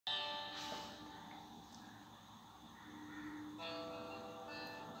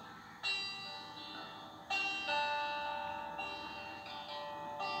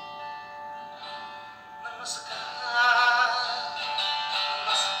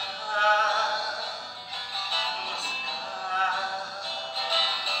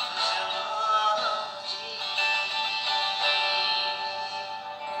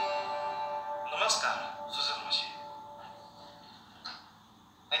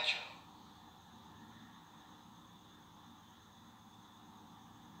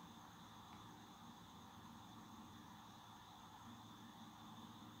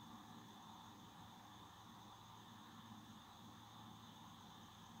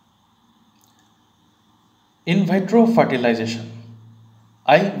In vitro fertilization,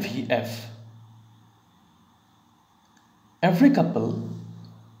 IVF. Every couple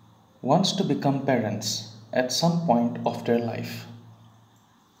wants to become parents at some point of their life.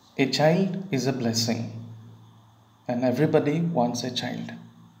 A child is a blessing, and everybody wants a child.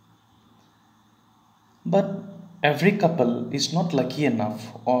 But every couple is not lucky enough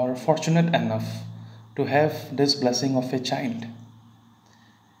or fortunate enough to have this blessing of a child.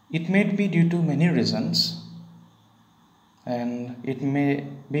 It may be due to many reasons, and it may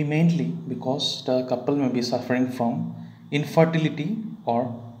be mainly because the couple may be suffering from infertility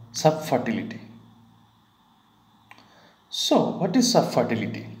or subfertility. So, what is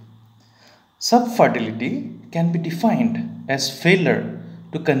subfertility? Subfertility can be defined as failure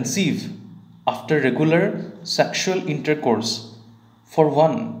to conceive after regular sexual intercourse for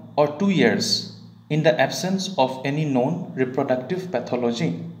 1 or 2 years in the absence of any known reproductive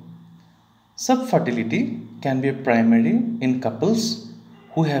pathology. Subfertility can be primary in couples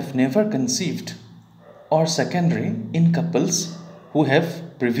who have never conceived or secondary in couples who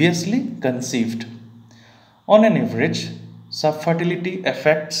have previously conceived. On an average, subfertility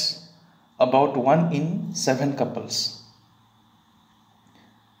affects about 1 in 7 couples.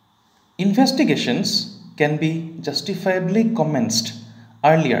 Investigations can be justifiably commenced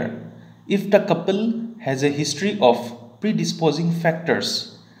earlier if the couple has a history of predisposing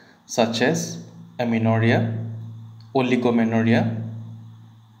factors such as amenorrhea, oligomenorrhea,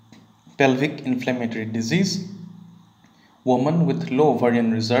 pelvic inflammatory disease, woman with low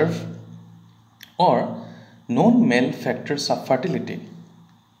ovarian reserve, or known male factor subfertility.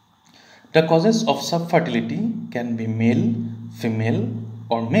 The causes of subfertility can be male, female,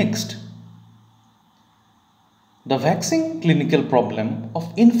 or mixed. The vexing clinical problem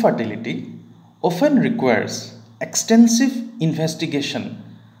of infertility often requires extensive investigation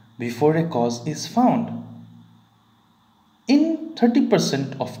before a cause is found. In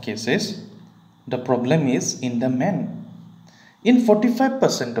 30% of cases, the problem is in the man. In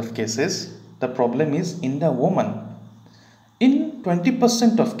 45% of cases, the problem is in the woman. In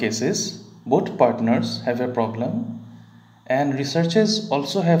 20% of cases, both partners have a problem, and researchers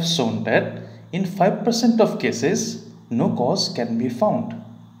also have shown that in 5% of cases, no cause can be found.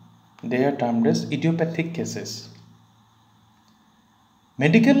 They are termed as idiopathic cases.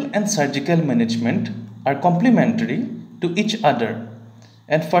 Medical and surgical management are complementary to each other,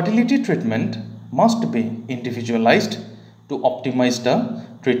 and fertility treatment must be individualized to optimize the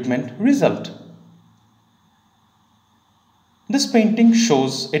treatment result. This painting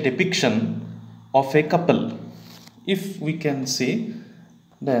shows a depiction of a couple. If we can see,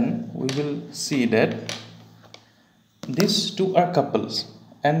 then we will see that these two are couples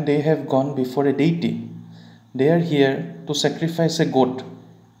and they have gone before a deity. They are here to sacrifice a goat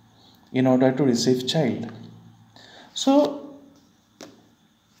in order to receive child. So,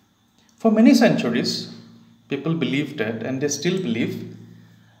 for many centuries, people believed that, and they still believe,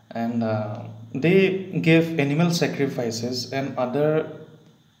 and they gave animal sacrifices and other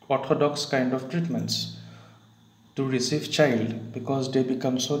orthodox kind of treatments to receive child because they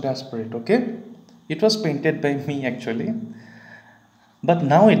become so desperate. Okay, it was painted by me actually, but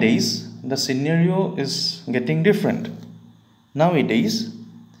nowadays the scenario is getting different. Nowadays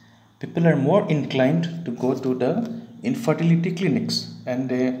people are more inclined to go to the infertility clinics, and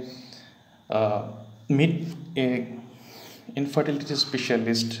they meet a infertility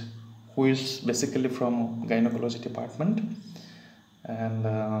specialist who is basically from gynecology department, and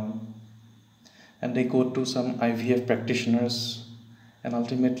they go to some IVF practitioners, and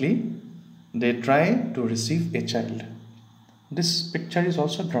ultimately they try to receive a child. This picture is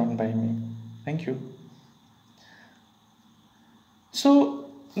also drawn by me. Thank you. So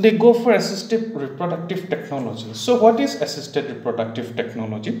they go for assisted reproductive technology. So what is assisted reproductive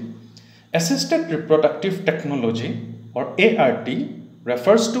technology? Assisted reproductive technology, or ART,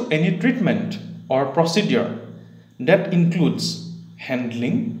 refers to any treatment or procedure that includes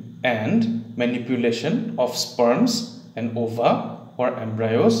handling and manipulation of sperms and ova or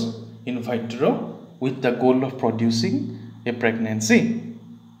embryos in vitro with the goal of producing a pregnancy.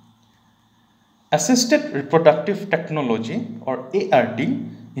 Assisted reproductive technology, or ART,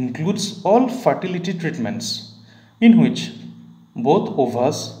 includes all fertility treatments in which both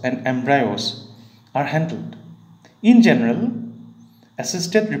ovaries and embryos are handled. In general,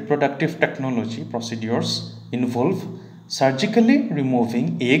 assisted reproductive technology procedures involve surgically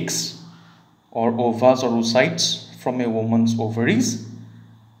removing eggs or ovaries or oocytes from a woman's ovaries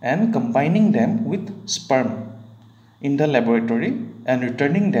and combining them with sperm in the laboratory and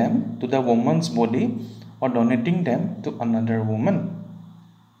returning them to the woman's body or donating them to another woman.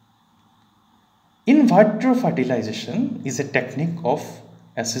 In vitro fertilization is a technique of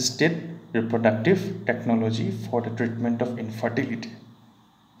assisted reproductive technology for the treatment of infertility.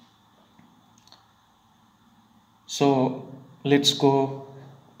 So let's go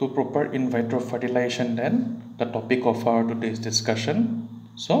to proper in vitro fertilization then, the topic of our today's discussion.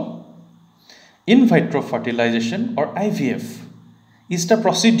 So in vitro fertilization or IVF is the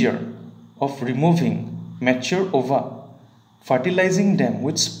procedure of removing mature ova, fertilizing them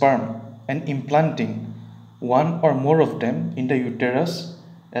with sperm and implanting one or more of them in the uterus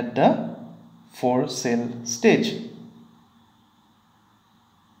at the 4-cell stage.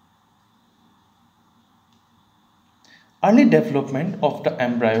 Early development of the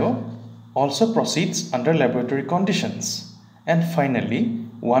embryo also proceeds under laboratory conditions, and finally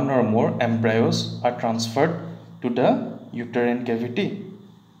one or more embryos are transferred to the uterine cavity.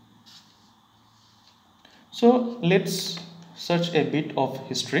 So let's search a bit of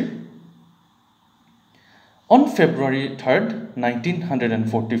history. On February 3rd,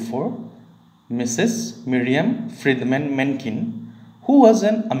 1944, Mrs. Miriam Friedman Mencken, who was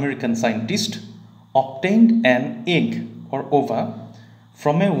an American scientist, obtained an egg or ova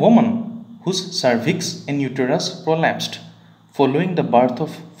from a woman whose cervix and uterus prolapsed following the birth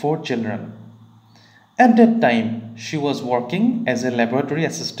of 4 children. At that time, she was working as a laboratory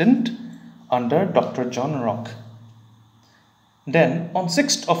assistant under Dr. John Rock. Then, on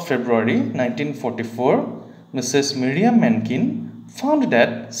 6th of February 1944, Mrs. Miriam Mencken found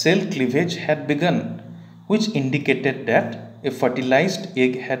that cell cleavage had begun, which indicated that a fertilized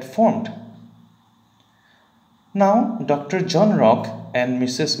egg had formed. Now, Dr. John Rock and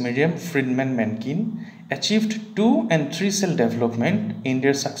Mrs. Miriam Friedman Mencken achieved 2 and 3 cell development in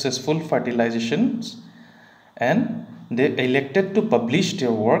their successful fertilizations, and they elected to publish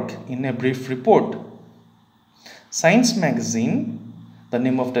their work in a brief report. Science magazine, the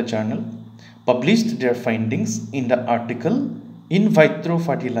name of the journal, published their findings in the article In Vitro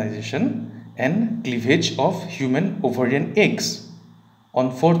Fertilization and Cleavage of Human Ovarian Eggs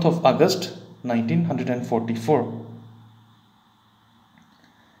on 4th of August 1944.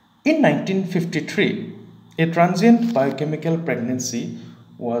 In 1953, a transient biochemical pregnancy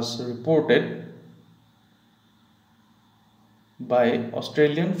was reported by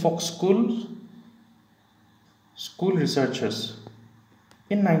Australian Fox School researchers.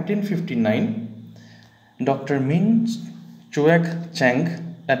 In 1959, Dr. Min Chuek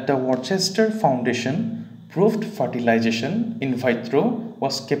Chang at the Worcester Foundation proved fertilization in vitro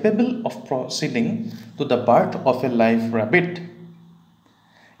was capable of proceeding to the birth of a live rabbit.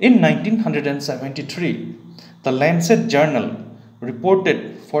 In 1973, the Lancet journal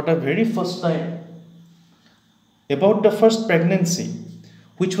reported for the very first time about the first pregnancy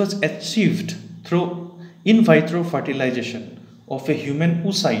which was achieved through in vitro fertilization of a human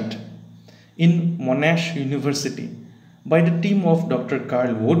oocyte in Monash University by the team of Dr.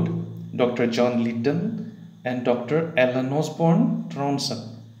 Carl Wood, Dr. John Lytton, and Dr. Alan Osborne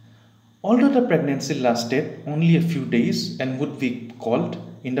Tronson. Although the pregnancy lasted only a few days and would be called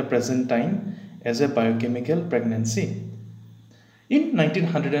in the present time as a biochemical pregnancy. In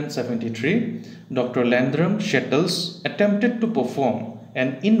 1973, Dr. Landrum Shettles attempted to perform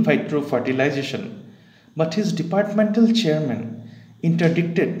an in vitro fertilization, but his departmental chairman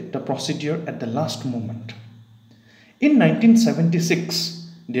interdicted the procedure at the last moment. In 1976,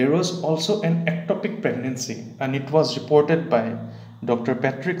 there was also an ectopic pregnancy, and it was reported by Dr.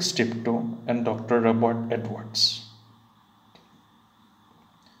 Patrick Stipto and Dr. Robert Edwards.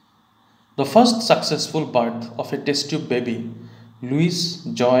 The first successful birth of a test tube baby, Louise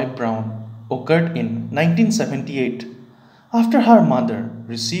Joy Brown, occurred in 1978 after her mother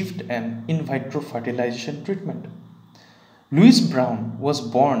received an in vitro fertilization treatment. Louise Brown was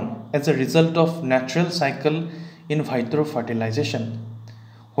born as a result of natural cycle in vitro fertilization,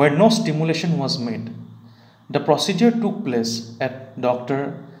 where no stimulation was made. The procedure took place at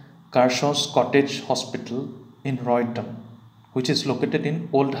Dr. Carshaw's Cottage Hospital in Roydon, which is located in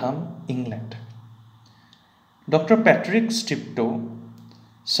Oldham, England. Dr. Patrick Stipto,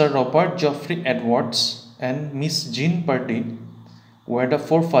 Sir Robert Geoffrey Edwards, and Miss Jean Purdy were the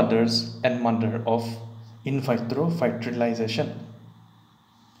forefathers and mother of in vitro fertilization.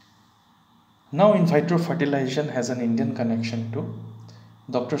 Now, in vitro fertilization has an Indian connection too.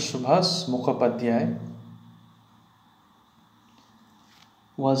 Dr. Subhas Mukhopadhyay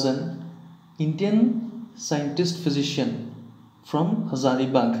was an Indian scientist physician from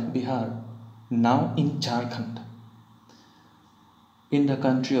Hazaribagh, Bihar, now in Jharkhand, in the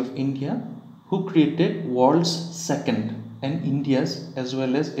country of India, who created world's second and India's as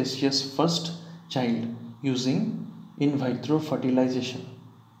well as Asia's first child using in vitro fertilization.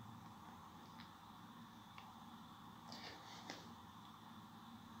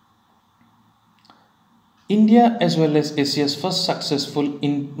 India as well as Asia's first successful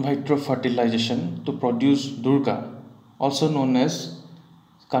in vitro fertilization to produce Durga, also known as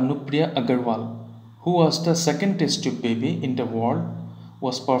Kanupriya Agarwal, who was the second test tube baby in the world,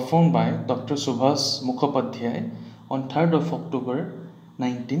 was performed by Dr. Subhas Mukhopadhyay on 3rd of October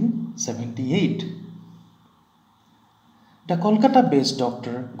 1978. The Kolkata-based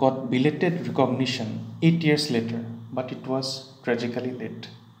doctor got belated recognition 8 years later, but it was tragically late.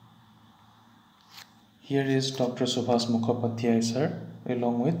 Here is Dr. Subhas Mukhopadhyay sir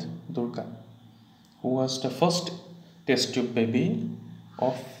along with Durga, who was the first test tube baby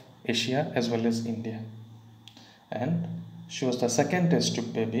of Asia as well as India, and she was the second test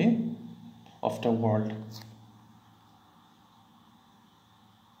tube baby of the world.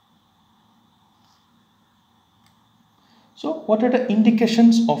 So what are the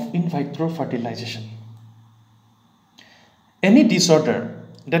indications of in vitro fertilization? Any disorder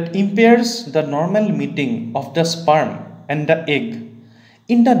that impairs the normal meeting of the sperm and the egg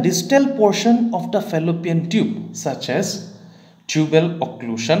in the distal portion of the fallopian tube, such as tubal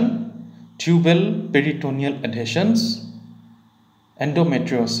occlusion, tubal peritoneal adhesions,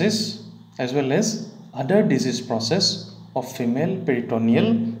 endometriosis, as well as other disease process of female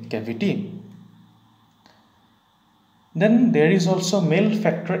peritoneal cavity. Then there is also male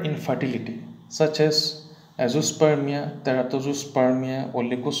factor infertility, such as azoospermia, teratozospermia,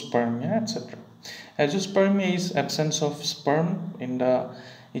 oligospermia, etc. Azoospermia is absence of sperm in the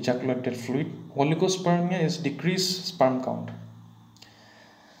ejaculated fluid. Oligospermia is decreased sperm count.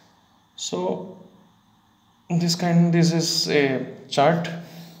 So this is a chart.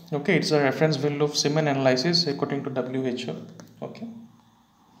 Okay, it's a reference value of semen analysis according to WHO. Okay,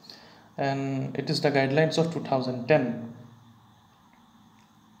 and it is the guidelines of 2010.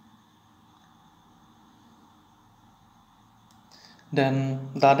 Then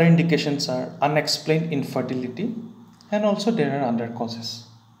the other indications are unexplained infertility, and also there are other causes.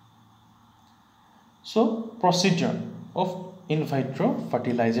 So procedure of in vitro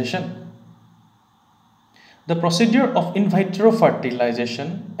fertilization. The procedure of in vitro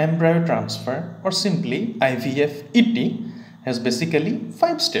fertilization, embryo transfer, or simply IVF-ET, has basically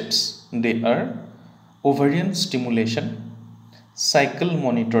 5 steps. They are ovarian stimulation, cycle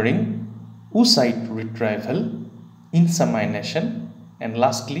monitoring, oocyte retrieval, insemination, and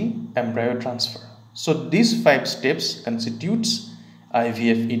lastly embryo transfer. So these 5 steps constitutes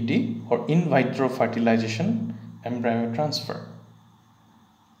IVF-ET or in vitro fertilization embryo transfer.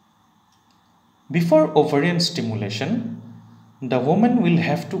 Before ovarian stimulation, the woman will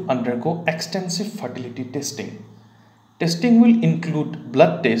have to undergo extensive fertility testing. Testing will include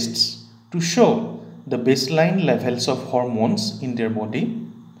blood tests to show the baseline levels of hormones in their body,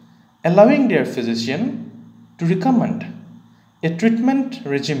 allowing their physician to recommend a treatment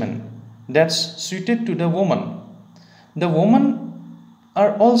regimen that's suited to the woman. The women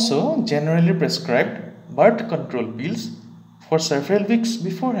are also generally prescribed birth control pills for several weeks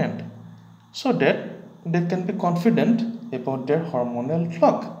beforehand, so that they can be confident about their hormonal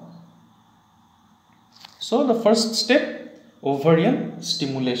clock. So the first step, ovarian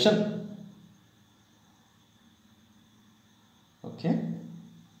stimulation. Okay.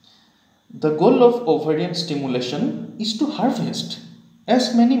 The goal of ovarian stimulation is to harvest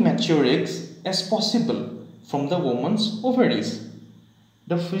as many mature eggs as possible from the woman's ovaries.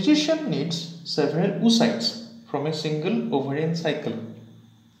 The physician needs several oocytes from a single ovarian cycle.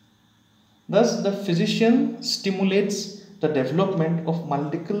 Thus, the physician stimulates the development of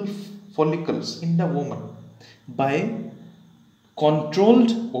multiple follicles in the woman by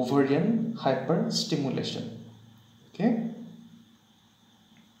controlled ovarian hyperstimulation. Okay.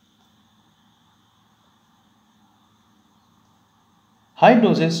 High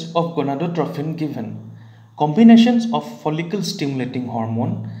doses of gonadotropin given, combinations of follicle stimulating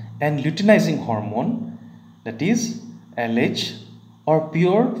hormone and luteinizing hormone, that is LH, or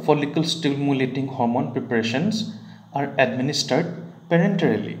pure follicle stimulating hormone preparations are administered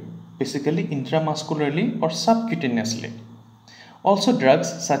parenterally, basically intramuscularly or subcutaneously. Also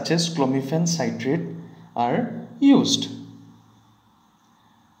drugs such as clomiphene citrate are used.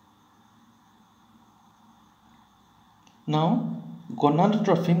 Now,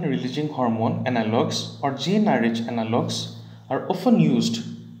 gonadotropin releasing hormone analogues or GnRH analogues are often used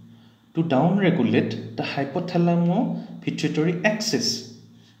to downregulate the hypothalamo-pituitary axis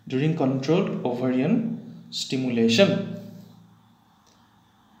during controlled ovarian stimulation.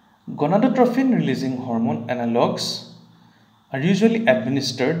 Gonadotropin releasing hormone analogues are usually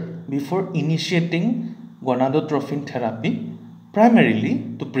administered before initiating gonadotropin therapy, primarily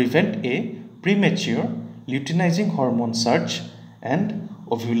to prevent a premature luteinizing hormone surge and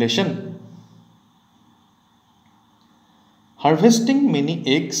ovulation. Harvesting many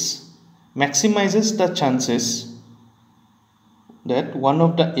eggs maximizes the chances that one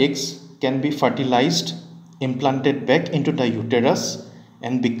of the eggs can be fertilized, implanted back into the uterus,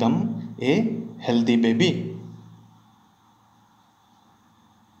 and become a healthy baby.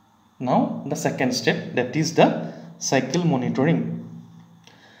 Now, the second step, that is the cycle monitoring.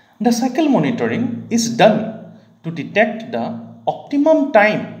 The cycle monitoring is done to detect the optimum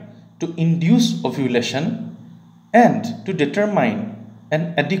time to induce ovulation and to determine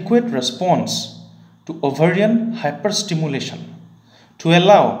an adequate response to ovarian hyperstimulation to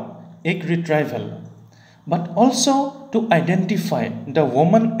allow egg retrieval, but also to identify the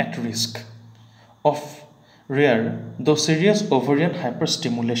woman at risk of rare though serious ovarian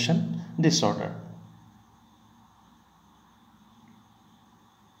hyperstimulation disorder.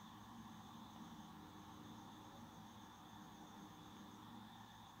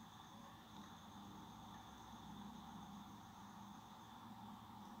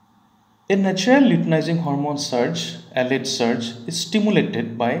 A natural luteinizing hormone surge, LH surge, is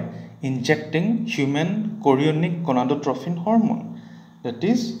stimulated by injecting human chorionic gonadotrophin hormone, that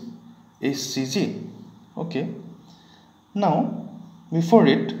is HCG. Okay. Now, before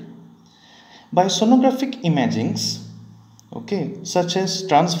it, by sonographic imagings, okay, such as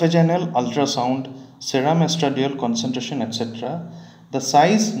transvaginal ultrasound, serum estradiol concentration, etc., the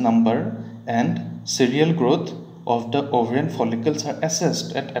size, number, and serial growth of the ovarian follicles are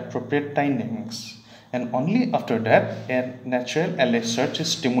assessed at appropriate timings, and only after that a natural LH surge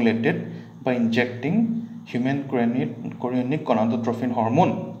is stimulated by injecting human chorionic gonadotrophin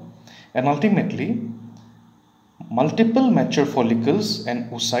hormone, and ultimately multiple mature follicles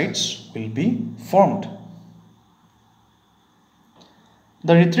and oocytes will be formed.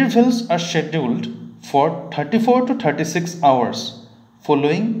 The retrievals are scheduled for 34 to 36 hours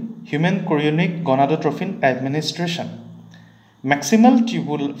following human chorionic gonadotrophin administration. Maximal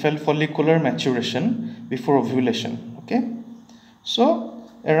tubule follicular maturation before ovulation. Okay, so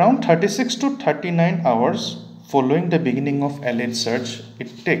around 36 to 39 hours following the beginning of LH surge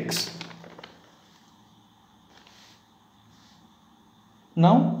it takes.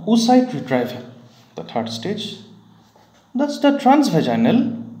 Now, oocyte retrieval, the third stage. Thus, the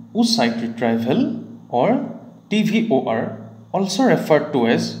transvaginal oocyte retrieval or TVOR, also referred to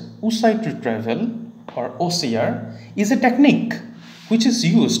as oocyte retrieval or OCR, is a technique which is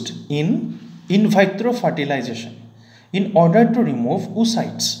used in vitro fertilization in order to remove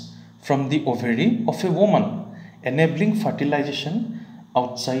oocytes from the ovary of a woman, enabling fertilization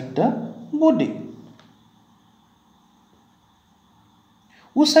outside the body.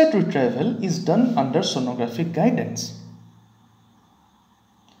 Oocyte retrieval is done under sonographic guidance.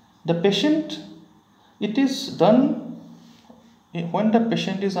 The patient, it is done when the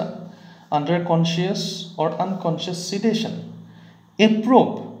patient is under conscious or unconscious sedation. A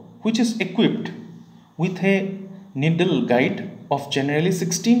probe which is equipped with a needle guide of generally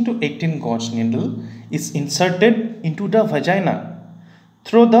 16 to 18 gauge needle is inserted into the vagina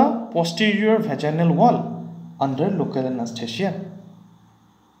through the posterior vaginal wall under local anesthesia.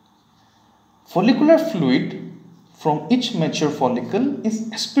 Follicular fluid from each mature follicle is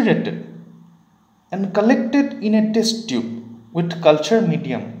aspirated and collected in a test tube with culture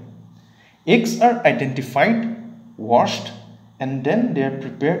medium. Eggs are identified, washed, and then they are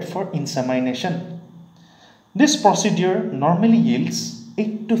prepared for insemination. This procedure normally yields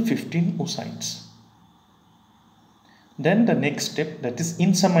 8 to 15 oocytes. Then the next step, that is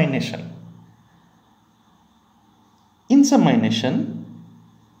insemination. Insemination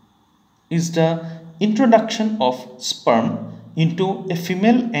is the introduction of sperm into a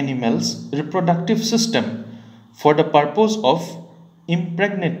female animal's reproductive system for the purpose of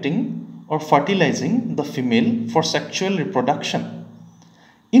impregnating or fertilizing the female for sexual reproduction.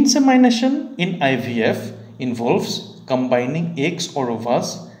 Insemination in IVF involves combining eggs or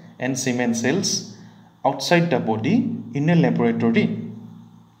ovas and semen cells outside the body in a laboratory.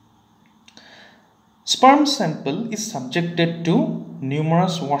 Sperm sample is subjected to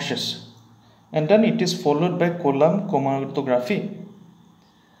numerous washes, and then it is followed by column chromatography.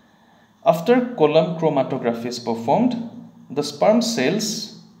 After column chromatography is performed, the sperm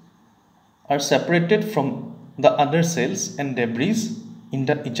cells are separated from the other cells and debris in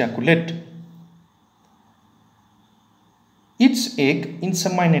the ejaculate. Each egg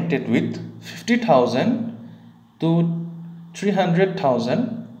inseminated with 50,000 to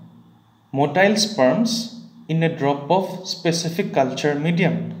 300,000 motile sperms in a drop of specific culture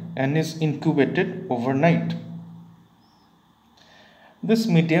medium and is incubated overnight. This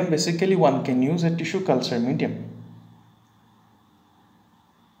medium, basically one can use a tissue culture medium.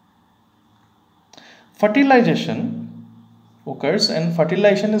 Fertilization occurs and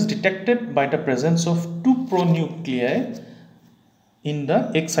fertilization is detected by the presence of two pronuclei in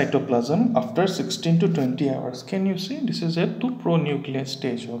the egg cytoplasm after 16 to 20 hours. Can you see? This is a 2 pronuclear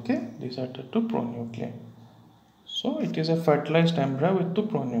stage. Okay, these are the 2 pronuclei. So it is a fertilized embryo with 2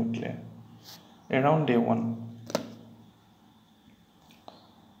 pronuclei around day 1.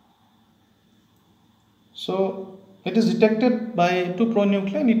 So it is detected by 2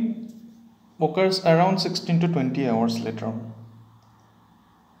 pronuclei and it occurs around 16 to 20 hours later on.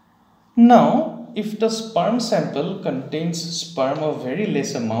 Now, if the sperm sample contains sperm of very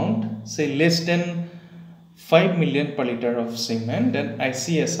less amount, say less than 5 million per liter of semen, then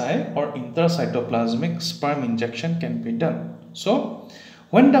ICSI or intracytoplasmic sperm injection can be done. So,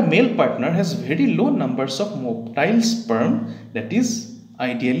 when the male partner has very low numbers of motile sperm, that is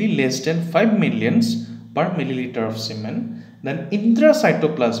ideally less than 5 millions per milliliter of semen, then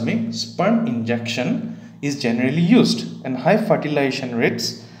intracytoplasmic sperm injection is generally used and high fertilization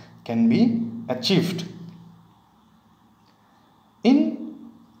rates can be achieved. In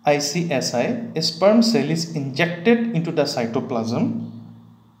ICSI, a sperm cell is injected into the cytoplasm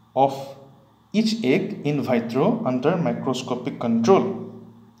of each egg in vitro under microscopic control.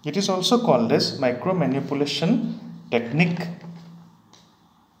 It is also called as micromanipulation technique.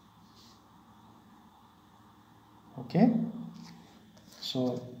 Okay,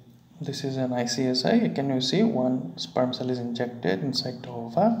 so this is an ICSI. Can you see one sperm cell is injected inside the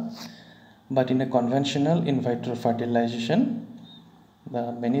ova, but in a conventional in vitro fertilization,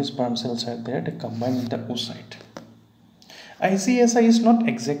 the many sperm cells are there, they combine in the oocyte. ICSI is not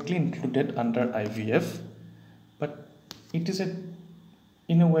exactly included under IVF, but it is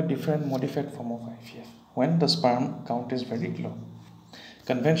in a way different modified form of IVF when the sperm count is very low.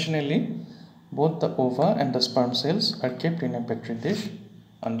 Conventionally, both the ova and the sperm cells are kept in a petri dish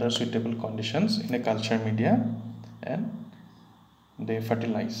under suitable conditions in a culture media and they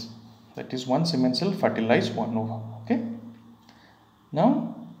fertilize. That is, one semen cell fertilize one ova. Okay.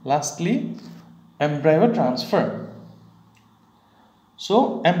 Now, lastly, embryo transfer.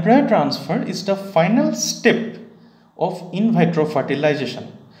 So, embryo transfer is the final step of in vitro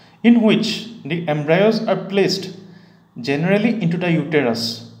fertilization in which the embryos are placed generally into the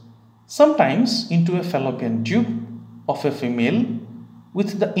uterus, sometimes into a fallopian tube of a female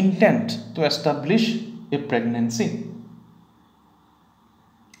with the intent to establish a pregnancy.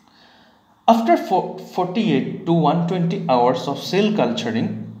 After 48 to 120 hours of cell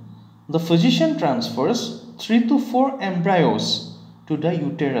culturing, the physician transfers 3 to 4 embryos to the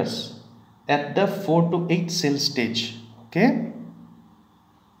uterus at the 4 to 8 cell stage. Okay,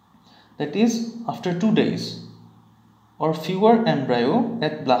 that is after 2 days, or fewer embryo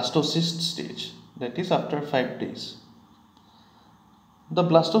at blastocyst stage, that is after 5 days. The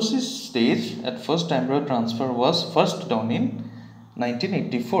blastocyst stage at first embryo transfer was first done in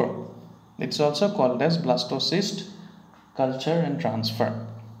 1984. It's also called as blastocyst culture and transfer.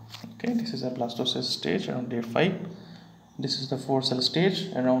 Okay, this is a blastocyst stage around day 5. This is the 4 cell stage.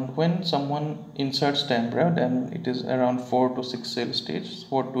 Around when someone inserts the embryo, then it is around 4 to 6 cell stage,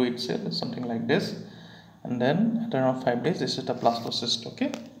 4 to 8 cells, something like this. And then at around 5 days, this is the blastocyst.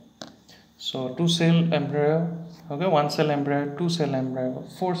 Okay, so 2 cell embryo, okay, 1 cell embryo, 2 cell embryo,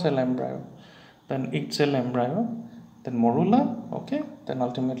 4 cell embryo, then 8 cell embryo, then morula, okay, then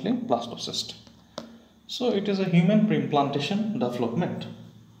ultimately blastocyst. So it is a human preimplantation development.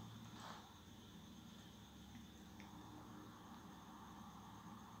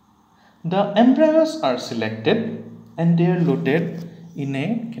 The embryos are selected and they are loaded in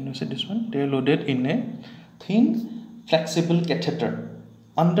a, can you see this one? They are loaded in a thin flexible catheter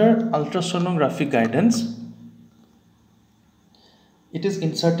under ultrasonography guidance. It is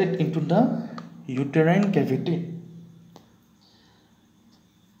inserted into the uterine cavity.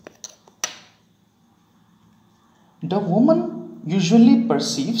 The woman usually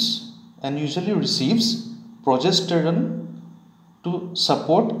perceives and usually receives progesterone to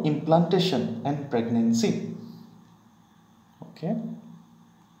support implantation and pregnancy. Okay,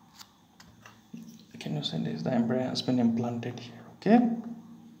 can you see this? The embryo has been implanted here. Okay,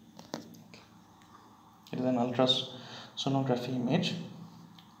 it is an ultrasonography image.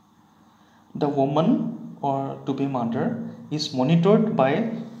 The woman or to be mother is monitored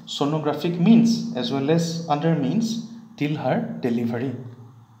by sonographic means as well as other means till her delivery.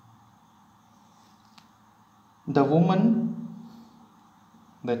 The woman,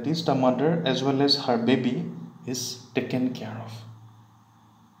 that is the mother as well as her baby, is taken care of.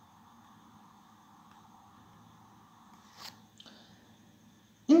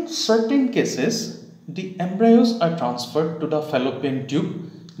 In certain cases, the embryos are transferred to the fallopian tube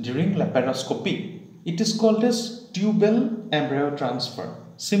during laparoscopy. It is called as tubal embryo transfer,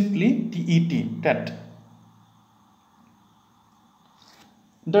 simply TET.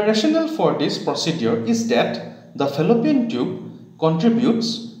 The rationale for this procedure is that the fallopian tube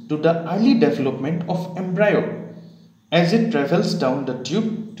contributes to the early development of embryo as it travels down the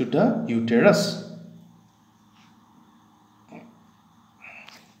tube to the uterus.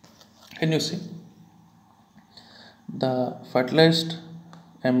 Can you see? The fertilized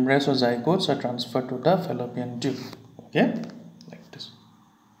embryos or zygotes are transferred to the fallopian tube. Okay, like this.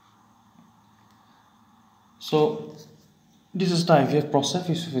 So this is the IVF process.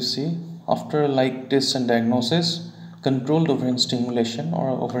 If you see, after like this and diagnosis, controlled ovarian stimulation or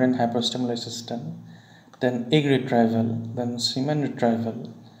ovarian hyperstimulation system, then egg retrieval, then semen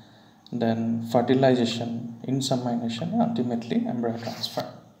retrieval, then fertilization, insemination, and ultimately embryo transfer.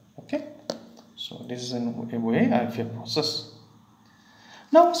 Okay, so this is in a way IVF process.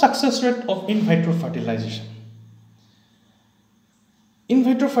 Now, success rate of in vitro fertilization. In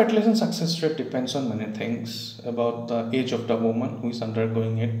vitro fertilization success rate depends on many things, about the age of the woman who is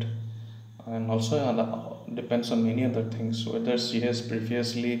undergoing it, and also depends on many other things, whether she has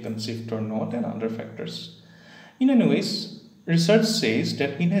previously conceived or not, and other factors. In any ways, research says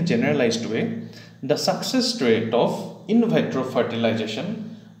that in a generalized way, the success rate of in vitro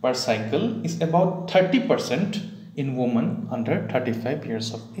fertilization per cycle is about 30% in women under 35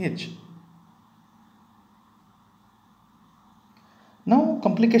 years of age. Now,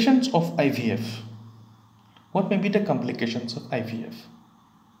 complications of IVF. What may be the complications of IVF?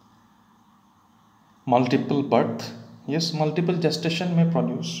 Multiple birth. Yes, multiple gestation may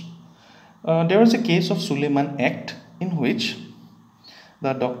produce. There was a case of Suleiman Act in which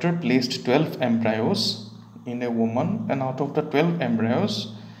the doctor placed 12 embryos in a woman, and out of the 12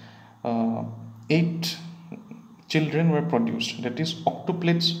 embryos, 8 children were produced. That is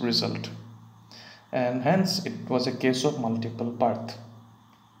octuplets result, and hence it was a case of multiple birth.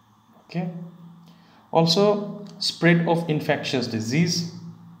 Okay. Also, spread of infectious disease.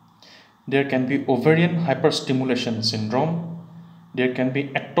 There can be ovarian hyperstimulation syndrome. There can be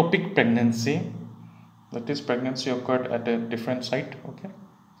ectopic pregnancy, that is pregnancy occurred at a different site. Okay.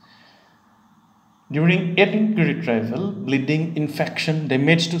 During egg retrieval, bleeding, infection,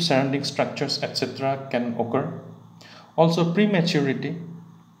 damage to surrounding structures, etc. can occur. Also prematurity,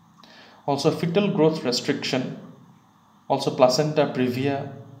 also fetal growth restriction, also placenta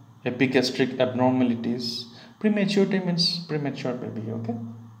previa, epigastric abnormalities. Prematurity means premature baby. Okay.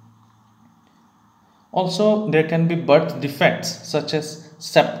 Also, there can be birth defects such as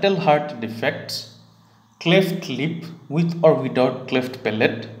septal heart defects, cleft lip with or without cleft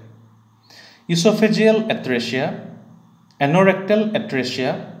palate, esophageal atresia, anorectal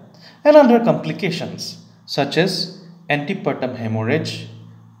atresia, and other complications such as antepartum hemorrhage,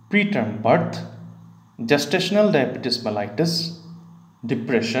 preterm birth, gestational diabetes mellitus,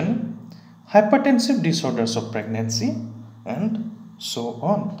 depression, hypertensive disorders of pregnancy, and so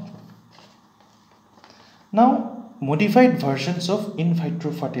on. Now, modified versions of in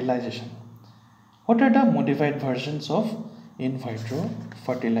vitro fertilization. What are the modified versions of in vitro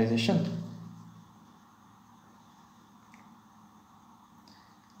fertilization?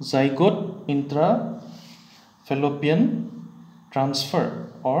 Zygote intrafallopian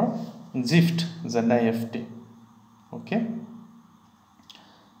transfer, or ZIFT, ZIFT. Okay.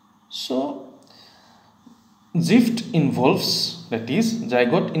 So, ZIFT involves, that is,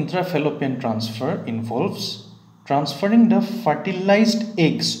 zygote intrafallopian transfer involves transferring the fertilized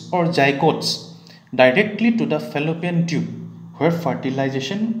eggs or zygotes directly to the fallopian tube where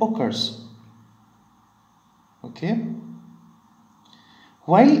fertilization occurs. Okay.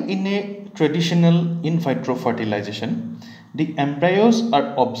 While in a traditional in vitro fertilization, the embryos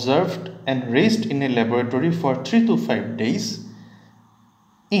are observed and raised in a laboratory for 3 to 5 days.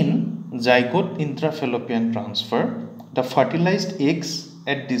 In zygote intrafallopian transfer, the fertilized eggs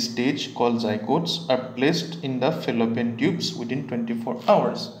at this stage, called zygotes, are placed in the fallopian tubes within 24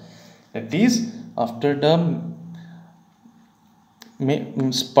 hours. That is, after the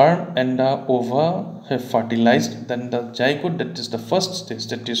sperm and the ova have fertilized, then the zygote, that is the first stage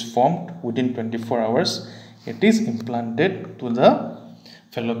that is formed within 24 hours, it is implanted to the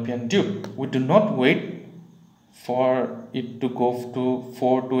fallopian tube. We do not wait for it to go to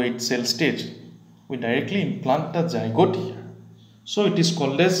 4 to 8 cell stage. We directly implant the zygote here. So it is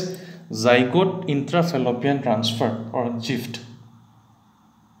called as zygote intrafallopian transfer, or GIFT.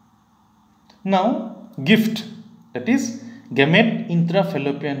 Now, GIFT, that is gamete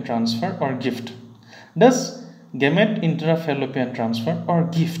intrafallopian transfer, or GIFT. Thus, gamete intrafallopian transfer, or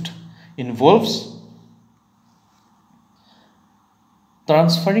GIFT, involves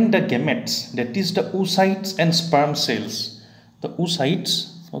transferring the gametes, that is the oocytes and sperm cells. The oocytes,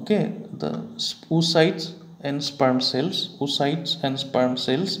 okay, the oocytes and sperm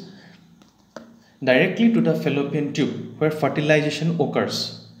cells, directly to the fallopian tube where fertilization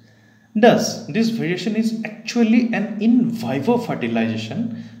occurs. Thus, this variation is actually an in vivo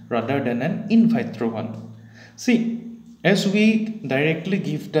fertilization rather than an in vitro one. See, as we directly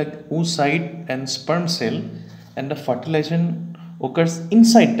give the oocyte and sperm cell and the fertilization occurs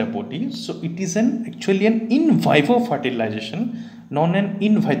inside the body, so it is actually an in vivo fertilization, not an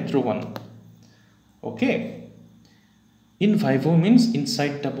in vitro one. Okay. In vivo means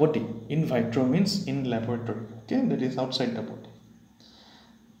inside the body. In vitro means in laboratory. Okay, that is outside the body.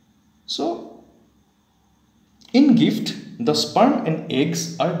 So, in gift, the sperm and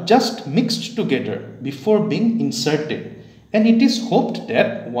eggs are just mixed together before being inserted, and it is hoped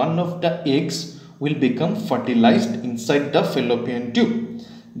that one of the eggs will become fertilized inside the fallopian tube.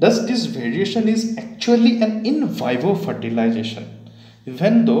 Thus, this variation is actually an in vivo fertilization,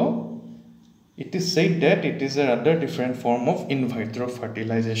 even though it is said that it is a rather different form of in vitro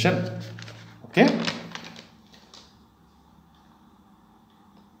fertilization. Okay.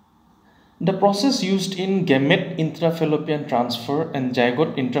 The process used in gamete intrafallopian transfer and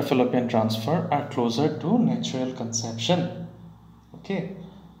zygote intrafallopian transfer are closer to natural conception. Okay.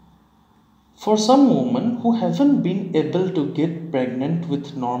 For some women who haven't been able to get pregnant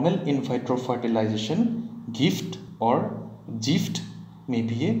with normal in vitro fertilization, gift or gift may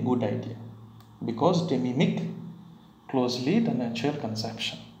be a good idea, because they mimic closely the natural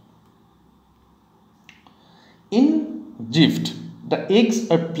conception. In gift, the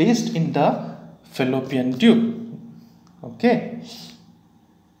eggs are placed in the fallopian tube, okay,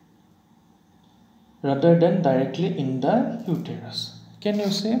 rather than directly in the uterus. Can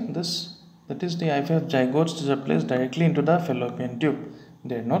you say this? That is, the IVF zygotes are placed directly into the fallopian tube.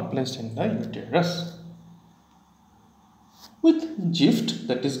 They are not placed in the uterus. With gift,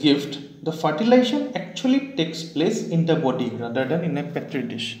 that is gift, the fertilization actually takes place in the body rather than in a petri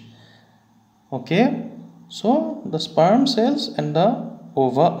dish. Okay, so the sperm cells and the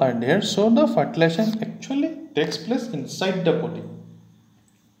ova are there, so the fertilization actually takes place inside the body.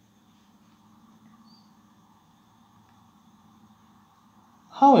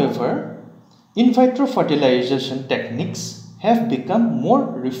 However, in vitro fertilization techniques have become more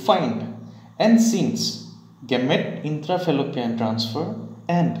refined, and since gamete intrafallopian transfer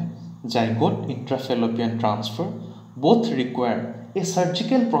and zygote intrafallopian transfer both require a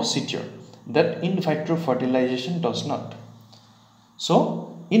surgical procedure that in vitro fertilization does not.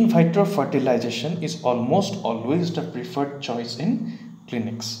 So, in vitro fertilization is almost always the preferred choice in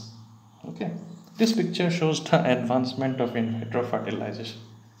clinics. Okay, this picture shows the advancement of in vitro fertilization.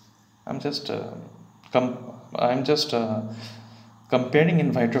 I'm just comparing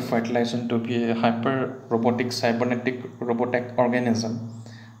in vitro fertilization to be a hyper robotic cybernetic robotic organism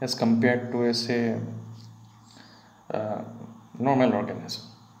as compared to a say normal organism.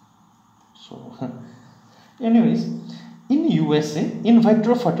 So anyways, in USA, in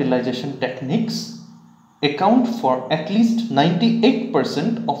vitro fertilization techniques account for at least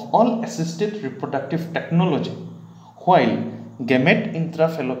 98% of all assisted reproductive technology, while gamete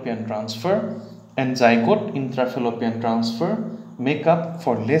intrafallopian transfer and zygote intrafallopian transfer make up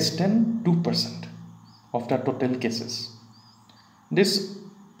for less than 2% of the total cases. These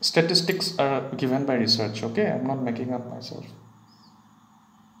statistics are given by research, okay? I'm not making up myself.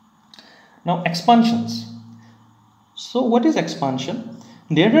 Now, expansions. So, what is expansion?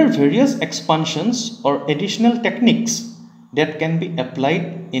 There are various expansions or additional techniques that can be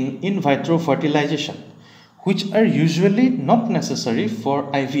applied in vitro fertilization, which are usually not necessary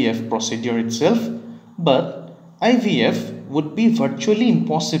for IVF procedure itself, but IVF would be virtually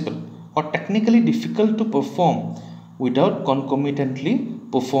impossible or technically difficult to perform without concomitantly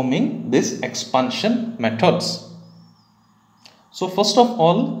performing these expansion methods. So first of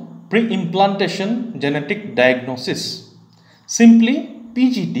all, pre-implantation genetic diagnosis, simply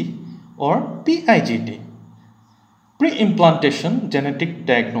PGD or PIGD. Pre-implantation genetic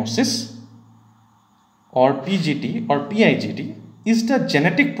diagnosis or PGD or PIGD is the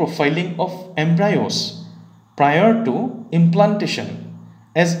genetic profiling of embryos prior to implantation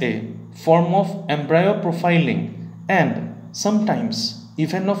as a form of embryo profiling and sometimes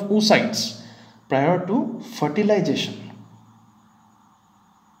even of oocytes prior to fertilization.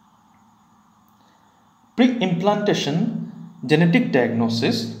 Pre-implantation genetic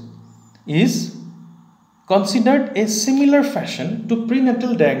diagnosis is considered a similar fashion to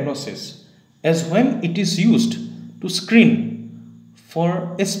prenatal diagnosis, as when it is used to screen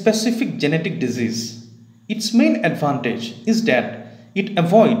for a specific genetic disease. Its main advantage is that it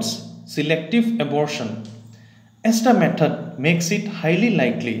avoids selective abortion, as the method makes it highly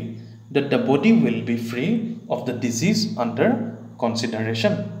likely that the body will be free of the disease under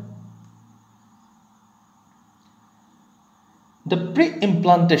consideration. The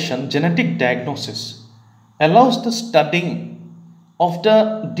pre-implantation genetic diagnosis allows the studying of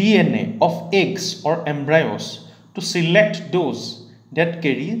the DNA of eggs or embryos to select those that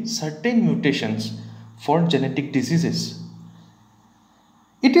carry certain mutations for genetic diseases.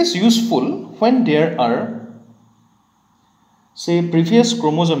 It is useful when there are, say, previous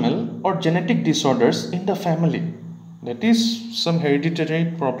chromosomal or genetic disorders in the family. That is, some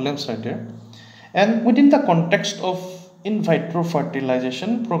hereditary problems are there, and within the context of in vitro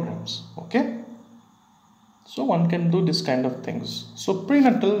fertilization programs. Okay, so one can do this kind of things. So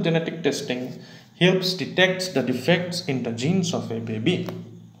prenatal genetic testing helps detect the defects in the genes of a baby.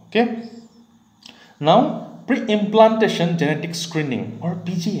 Okay, now pre-implantation genetic screening or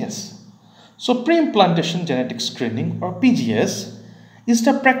PGS. So pre-implantation genetic screening or PGS is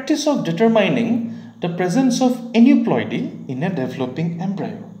the practice of determining the presence of aneuploidy in a developing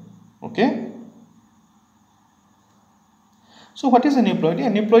embryo. Okay, so what is aneuploidy?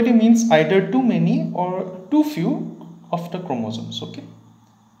 Aneuploidy means either too many or too few of the chromosomes. Okay,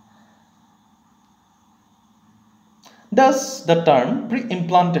 thus the term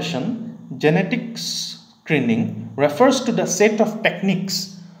pre-implantation genetic screening refers to the set of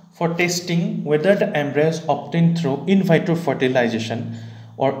techniques for testing whether the embryos obtained through in vitro fertilization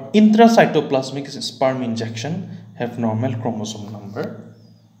or intracytoplasmic sperm injection have normal chromosome number.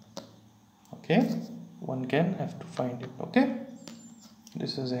 Okay, one can have to find it. Okay,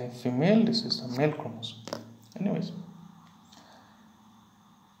 this is a female, this is a male chromosome. Anyways,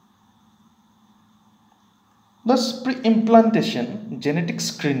 thus pre-implantation genetic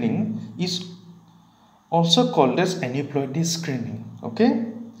screening is also called as aneuploidy screening. Okay,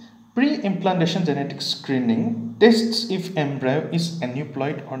 pre-implantation genetic screening tests if embryo is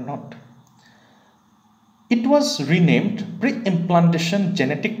aneuploid or not. It was renamed pre-implantation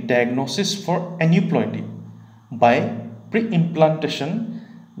genetic diagnosis for aneuploidy by Pre-Implantation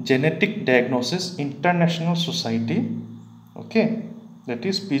Genetic Diagnosis International Society, okay, that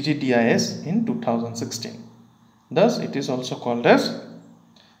is PGDIS, in 2016. Thus it is also called as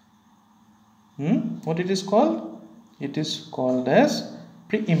what it is called? It is called as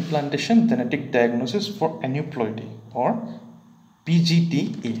Pre-Implantation Genetic Diagnosis for Aneuploidy or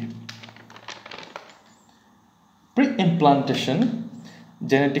PGDE. Pre-implantation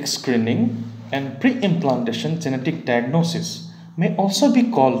genetic screening and pre-implantation genetic diagnosis may also be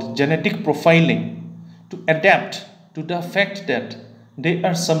called genetic profiling to adapt to the fact that they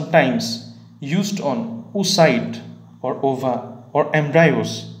are sometimes used on oocyte or ova or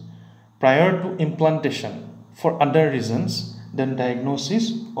embryos prior to implantation for other reasons than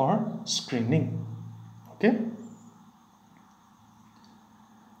diagnosis or screening. Okay.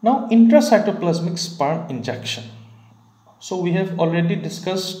 Now, intracytoplasmic sperm injection. So we have already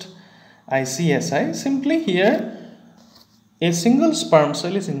discussed ICSI. Simply here a single sperm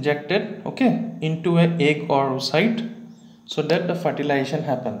cell is injected, okay, into an egg or oocyte so that the fertilization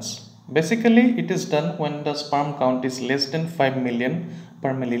happens. Basically it is done when the sperm count is less than 5 million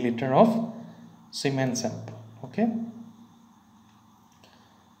per milliliter of semen sample. Okay,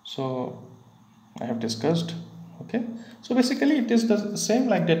 so I have discussed. Okay, so basically it is the same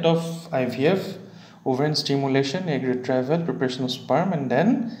like that of IVF, ovarian stimulation, egg retrieval, preparation of sperm, and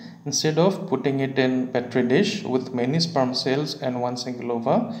then instead of putting it in petri dish with many sperm cells and one single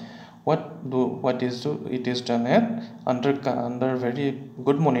ova, it is done at under very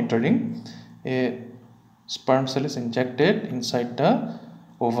good monitoring. A sperm cell is injected inside the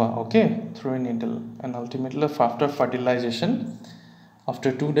ova, okay, through a needle, and ultimately after fertilization,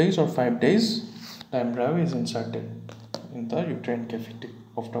 after 2 days or 5 days, the embryo is inserted in the uterine cavity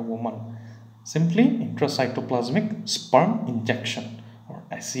of the woman. Simply intracytoplasmic sperm injection or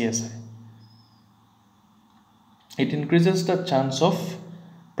ICSI. It increases the chance of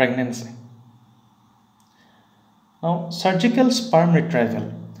pregnancy. Now, surgical sperm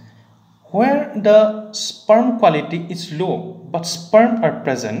retrieval. Where the sperm quality is low but sperm are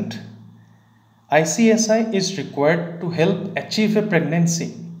present, ICSI is required to help achieve a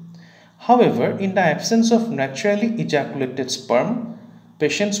pregnancy. However, in the absence of naturally ejaculated sperm,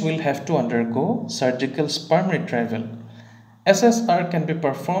 patients will have to undergo surgical sperm retrieval. SSR can be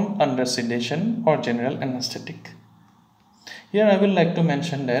performed under sedation or general anesthetic. Here I will like to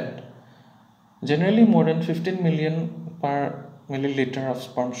mention that generally more than 15 million per milliliter of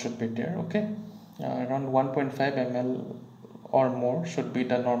sperm should be there. Okay, around 1.5 ml or more should be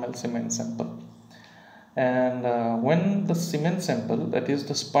the normal semen sample. And when the semen sample, that is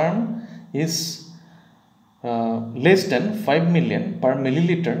the sperm, is less than 5 million per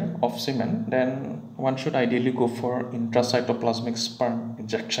milliliter of semen, then one should ideally go for intracytoplasmic sperm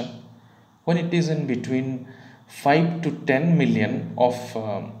injection. When it is in between 5 to 10 million of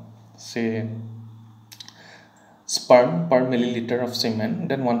say sperm per milliliter of semen,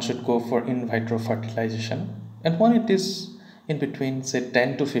 then one should go for in vitro fertilization. And when it is in between say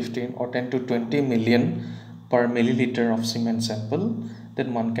 10 to 15 or 10 to 20 million per milliliter of semen sample,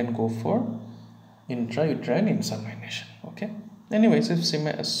 then one can go for intrauterine insemination. Okay. Anyways,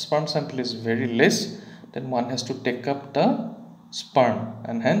 if sperm sample is very less, then one has to take up the sperm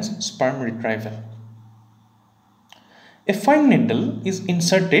and hence sperm retrieval. A fine needle is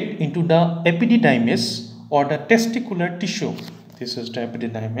inserted into the epididymis or the testicular tissue. This is the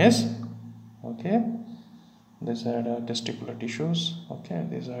epididymis. Okay. These are the testicular tissues. Okay.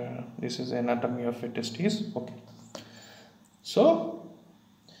 This is anatomy of a testis. Okay. So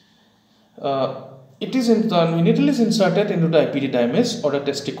the needle is inserted into the epididymis or the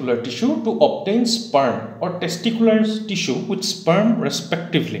testicular tissue to obtain sperm or testicular tissue with sperm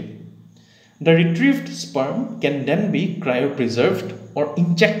respectively. The retrieved sperm can then be cryopreserved or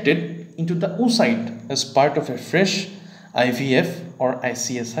injected into the oocyte as part of a fresh IVF or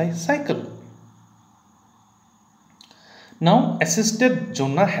ICSI cycle. Now, assisted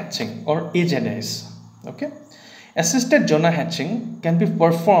zona hatching or AZS. Okay. Assisted zona hatching can be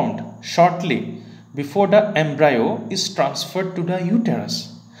performed shortly before the embryo is transferred to the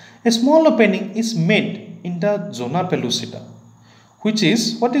uterus. A small opening is made in the zona pellucida, which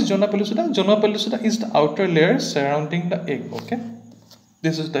is, what is zona pellucida? Zona pellucida is the outer layer surrounding the egg. Okay,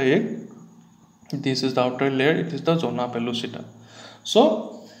 this is the egg, this is the outer layer, it is the zona pellucida.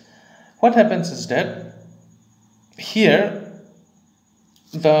 So what happens is that here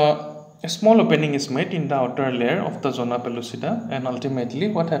a small opening is made in the outer layer of the zona pellucida, and ultimately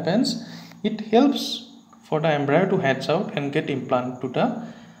what happens, it helps for the embryo to hatch out and get implanted to the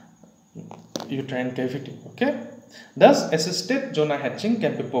uterine cavity. Okay, thus assisted zona hatching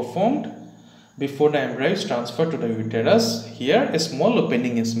can be performed before the embryo is transferred to the uterus. Here a small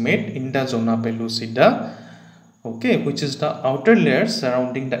opening is made in the zona pellucida, okay, which is the outer layer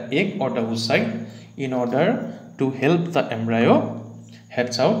surrounding the egg or the oocyte, in order to help the embryo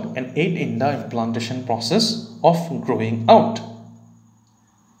hatch out and aid in the implantation process of growing out.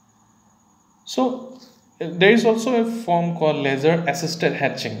 So there is also a form called laser assisted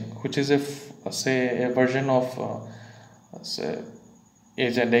hatching, which is a version of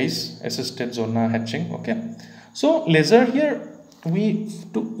AZS, assisted zona hatching. Okay, so laser here,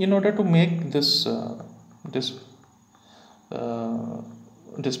 in order to make this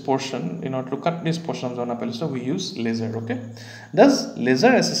portion, in order to cut this portion of zona pellucida, we use laser. Okay, thus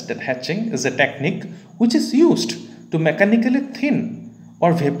laser assisted hatching is a technique which is used to mechanically thin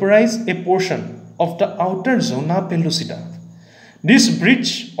or vaporize a portion of the outer zona pellucida. This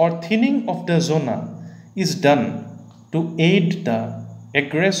bridge or thinning of the zona is done to aid the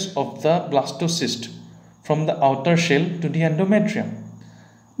egress of the blastocyst from the outer shell to the endometrium.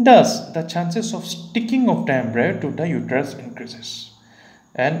 Thus, the chances of sticking of the embryo to the uterus increases.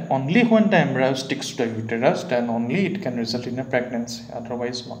 And only when the embryo sticks to the uterus, then only it can result in a pregnancy,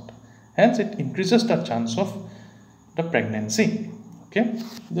 otherwise not. Hence, it increases the chance of the pregnancy. Okay,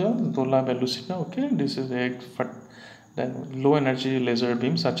 the zona pellucida. Okay, this is the then low energy laser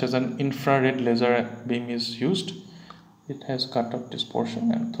beam, such as an infrared laser beam, is used. It has cut up this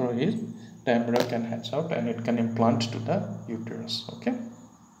portion, and through it the embryo can hatch out and it can implant to the uterus. Okay,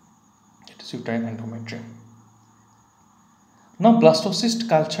 it is uterine endometrium. Now, blastocyst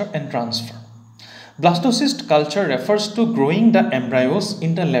culture and transfer. Blastocyst culture refers to growing the embryos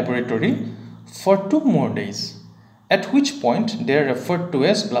in the laboratory for 2 more days, at which point they are referred to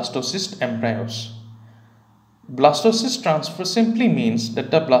as blastocyst embryos. Blastocyst transfer simply means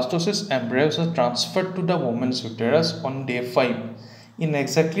that the blastocyst embryos are transferred to the woman's uterus on day 5 in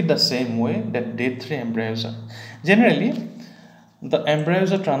exactly the same way that day 3 embryos are. Generally, the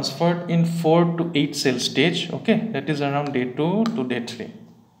embryos are transferred in 4 to 8 cell stage. Okay, that is around day 2 to day 3.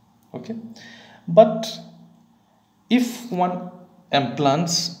 Okay, but if one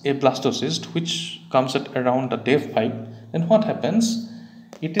implants a blastocyst which comes at around the day 5, then what happens?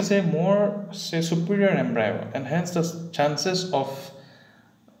 It is a more superior embryo, and hence the chances of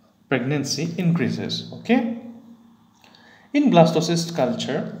pregnancy increases. Okay, in blastocyst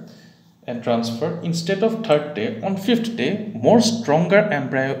culture and transfer, instead of 3rd day, on 5th day, more stronger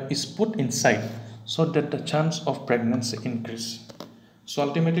embryo is put inside so that the chance of pregnancy increase. So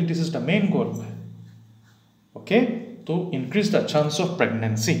ultimately this is the main goal, okay, to increase the chance of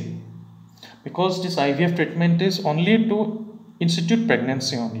pregnancy. because this IVF treatment is only to institute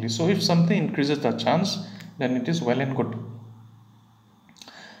pregnancy only. So if something increases the chance, then it is well and good.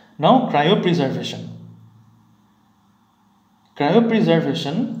 Now cryopreservation.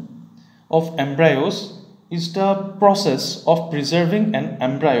 Cryopreservation of embryos is the process of preserving an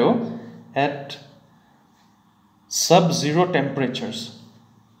embryo at sub-zero temperatures,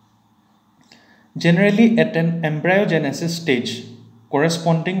 generally at an embryogenesis stage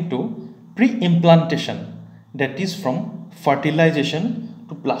corresponding to pre-implantation, that is from fertilization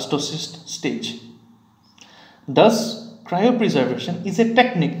to blastocyst stage. Thus, cryopreservation is a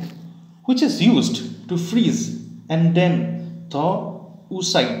technique which is used to freeze and then thaw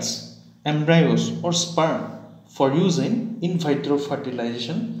oocytes, embryos or sperm for use in vitro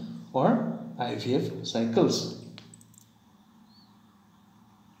fertilization or IVF cycles.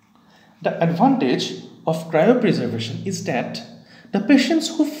 The advantage of cryopreservation is that the patients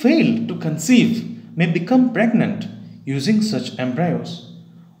who fail to conceive may become pregnant using such embryos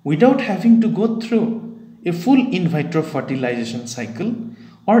without having to go through a full in vitro fertilization cycle,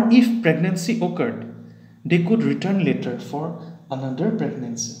 or if pregnancy occurred, they could return later for another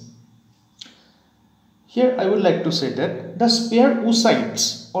pregnancy. Here I would like to say that the spare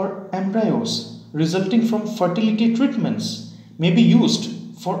oocytes or embryos resulting from fertility treatments may be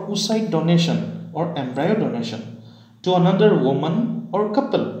used for oocyte donation or embryo donation to another woman or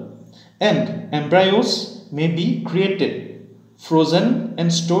couple, and embryos may be created, frozen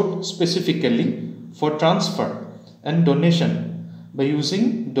and stored specifically for transfer and donation by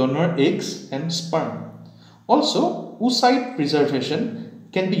using donor eggs and sperm. Also, oocyte preservation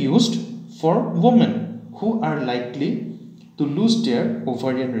can be used for women who are likely to lose their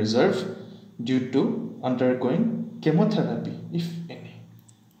ovarian reserve due to undergoing chemotherapy, if any.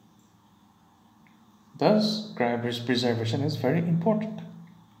 Thus, cryopreservation is very important.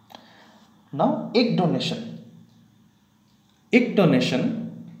 Now, egg donation. Egg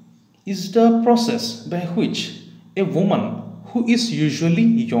donation is the process by which a woman who is usually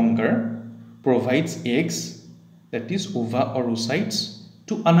younger provides eggs, that is ova or oocytes,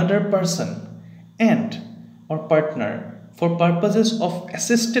 to another person and or partner for purposes of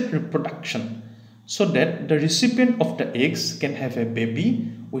assisted reproduction, so that the recipient of the eggs can have a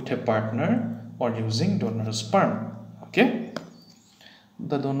baby with a partner or using donor sperm. Okay,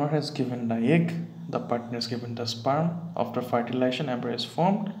 the donor has given the egg, the partner has given the sperm. After fertilization, embryo is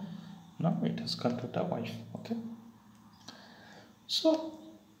formed. Now it has gone to the wife. Okay, so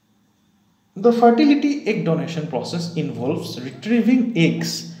the fertility egg donation process involves retrieving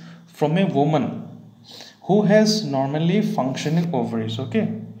eggs from a woman who has normally functioning ovaries.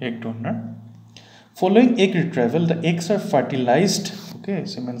 Okay, egg donor. Following egg retrieval, the eggs are fertilized. Okay,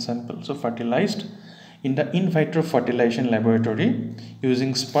 semen sample. So fertilized in the in vitro fertilization laboratory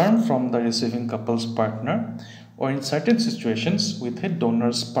using sperm from the receiving couple's partner, or in certain situations with a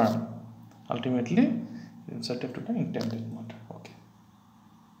donor sperm, ultimately inserted to the intended mother. Okay.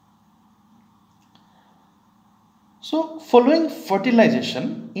 So following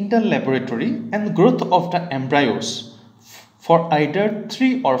fertilization in the laboratory and growth of the embryos for either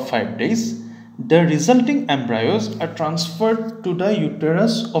 3 or 5 days, the resulting embryos are transferred to the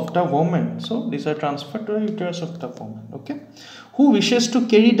uterus of the woman. So these are transferred to the uterus of the woman, okay, who wishes to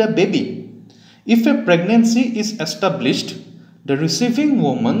carry the baby. If a pregnancy is established, the receiving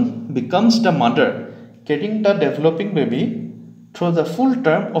woman becomes the mother, carrying the developing baby through the full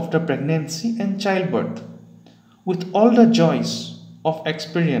term of the pregnancy and childbirth, with all the joys of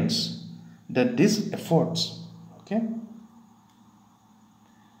experience that this affords. Okay.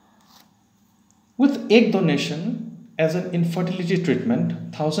 With egg donation as an infertility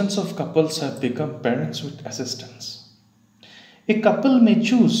treatment, thousands of couples have become parents with assistance. A couple may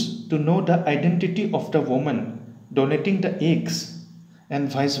choose to know the identity of the woman donating the eggs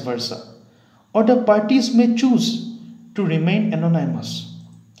and vice versa, or the parties may choose to remain anonymous.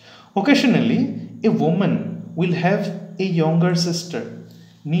 Occasionally, a woman will have a younger sister,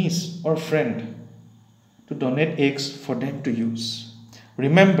 niece, or friend to donate eggs for them to use.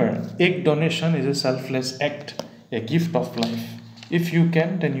 Remember, egg donation is a selfless act, a gift of life. If you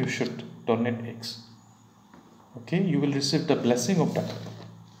can, then you should donate eggs. Okay, you will receive the blessing of the couple.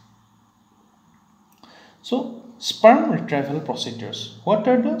 So, sperm retrieval procedures. What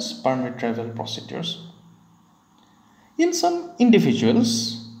are the sperm retrieval procedures? In some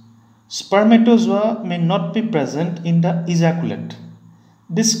individuals, spermatozoa may not be present in the ejaculate.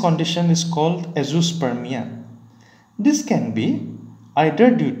 This condition is called azoospermia. This can be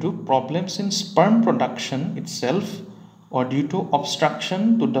either due to problems in sperm production itself or due to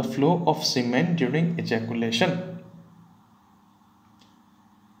obstruction to the flow of semen during ejaculation.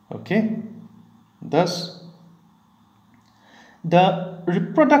 Okay, Thus, the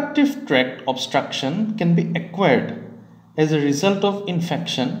reproductive tract obstruction can be acquired as a result of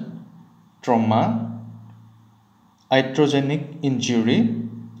infection, trauma, iatrogenic injury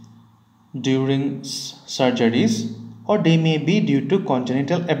during surgeries, or they may be due to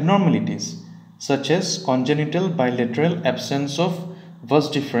congenital abnormalities such as congenital bilateral absence of vas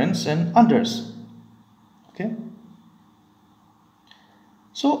deferens and others. Okay.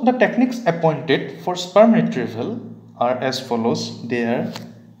 So the techniques appointed for sperm retrieval are as follows. They are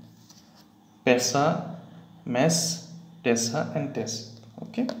PESA, MES, TESA and TES.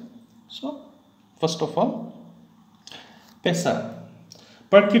 Okay. So first of all, PESA,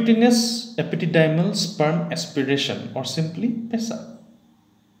 percutaneous epididymal sperm aspiration, or simply PESA.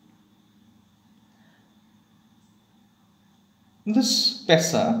 This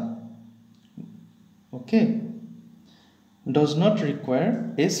PESA, okay, does not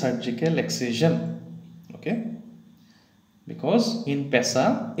require a surgical excision, okay, because in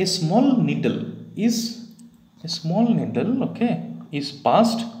PESA a small needle is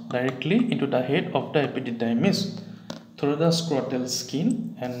passed directly into the head of the epididymis through the scrotal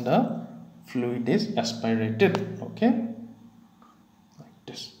skin and the fluid is aspirated, okay, like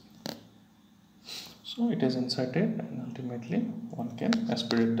this. So it is inserted and ultimately one can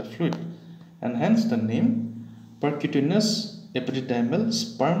aspirate the fluid, and hence the name percutaneous epididymal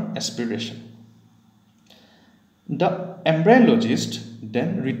sperm aspiration. The embryologist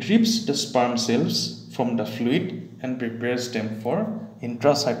then retrieves the sperm cells from the fluid and prepares them for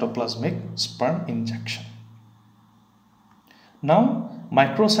intracytoplasmic sperm injection. Now,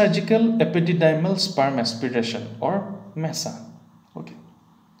 microsurgical epididymal sperm aspiration, or MESA. Okay.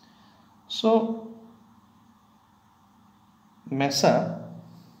 So MESA,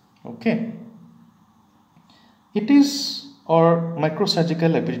 okay, it is, or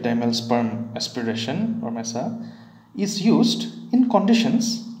microsurgical epididymal sperm aspiration, or MESA, is used in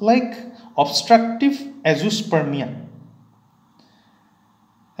conditions like obstructive azoospermia,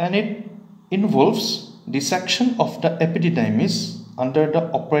 and it involves dissection of the epididymis under the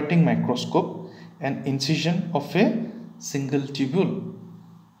operating microscope and incision of a single tubule.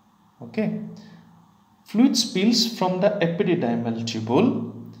 Okay. Fluid spills from the epididymal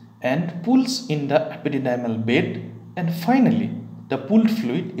tubule and pools in the epididymal bed, and finally the pooled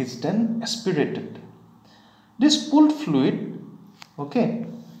fluid is then aspirated. This pooled fluid, okay,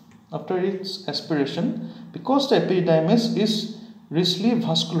 after its aspiration, because the epididymis is richly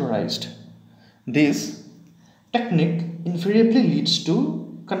vascularized, this technique invariably leads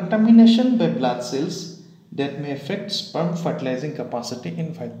to contamination by blood cells that may affect sperm fertilizing capacity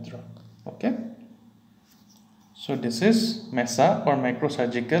in vitro. Okay. So this is MESA, or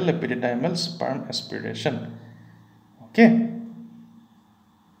microsurgical epididymal sperm aspiration. Okay.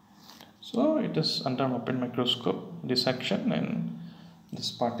 So it is under open microscope dissection, and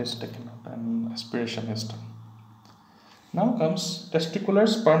this part is taken up and aspiration is done. Now comes testicular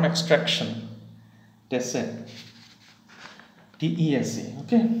sperm extraction, TESE, TESE.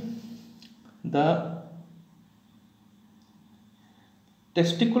 Okay. The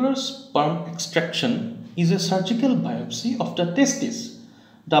testicular sperm extraction is a surgical biopsy of the testis.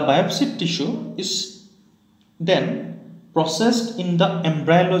 The biopsy tissue is then processed in the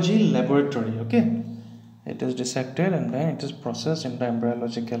embryology laboratory. Okay, it is dissected and then it is processed in the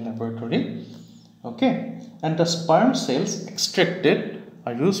embryological laboratory. Okay, and the sperm cells extracted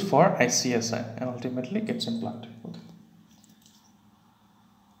are used for ICSI and ultimately gets implanted. Okay.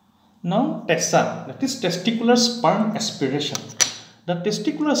 Now TESA, that is testicular sperm aspiration. The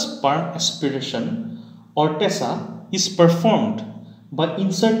testicular sperm aspiration, or TESA, is performed by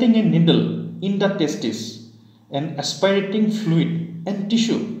inserting a needle in the testis and aspirating fluid and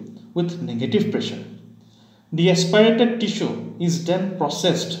tissue with negative pressure. The aspirated tissue is then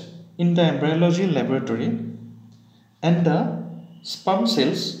processed in the embryology laboratory, and the sperm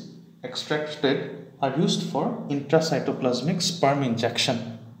cells extracted are used for intracytoplasmic sperm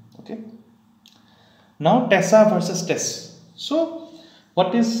injection. Okay. Now TESA versus TES. So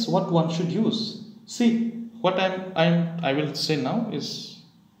what one should use? See, what I will say now is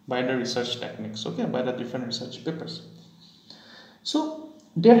by the research techniques, okay, by the different research papers. So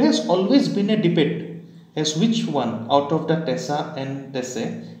there has always been a debate as which one out of the TESA and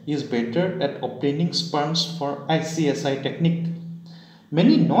TESE is better at obtaining sperms for ICSI technique.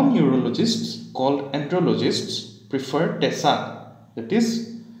 Many non-urologists called andrologists prefer TESA, that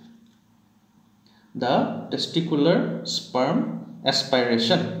is the testicular sperm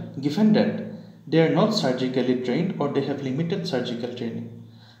aspiration, given that they are not surgically trained or they have limited surgical training.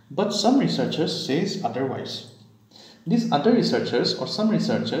 But some researchers says otherwise. These other researchers, or some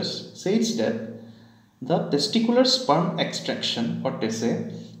researchers, says that the testicular sperm extraction or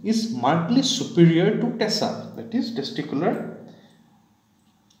TSE is markedly superior to TESA, that is testicular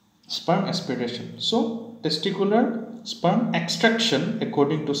sperm aspiration. So testicular sperm extraction,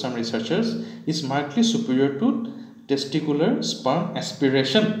 according to some researchers, is markedly superior to testicular sperm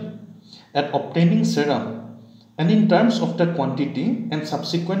aspiration at obtaining serum and in terms of the quantity and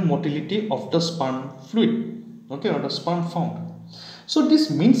subsequent motility of the sperm fluid, okay, or the sperm found. So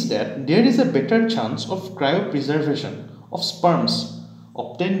this means that there is a better chance of cryopreservation of sperms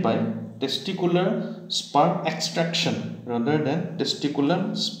obtained by testicular sperm extraction rather than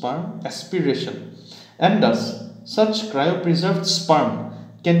testicular sperm aspiration, and thus such cryopreserved sperm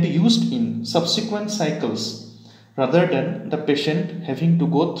can be used in subsequent cycles rather than the patient having to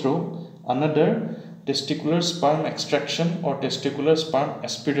go through another testicular sperm extraction or testicular sperm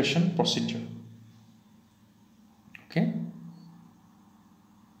aspiration procedure. Okay.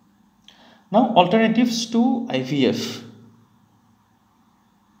 Now, alternatives to IVF.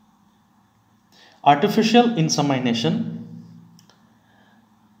 Artificial insemination.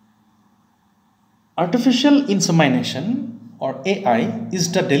 Artificial insemination or AI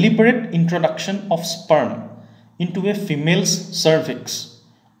is the deliberate introduction of sperm into a female's cervix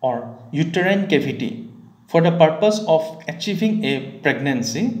or uterine cavity for the purpose of achieving a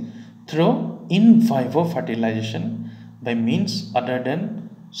pregnancy through in vivo fertilization by means other than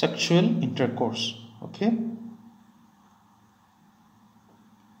sexual intercourse. Okay.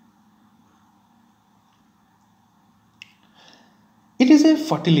 It is a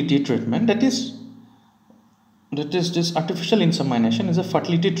fertility treatment, that is this artificial insemination is a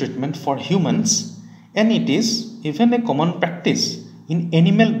fertility treatment for humans, and it is even a common practice in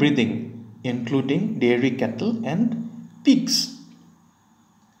animal breeding, including dairy cattle and pigs.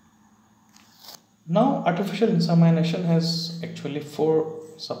 Now, artificial insemination has actually 4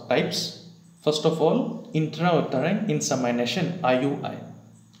 subtypes. First of all, intrauterine insemination, IUI.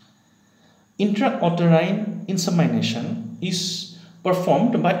 Intrauterine insemination is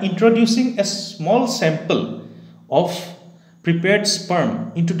performed by introducing a small sample of prepared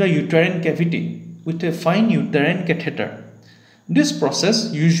sperm into the uterine cavity with a fine uterine catheter. This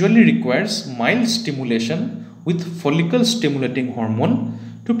process usually requires mild stimulation with follicle stimulating hormone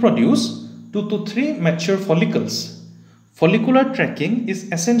to produce 2 to 3 mature follicles. Follicular tracking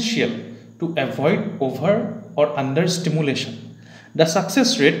is essential to avoid over or under stimulation. The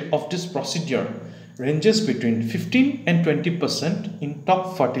success rate of this procedure ranges between 15 and 20% in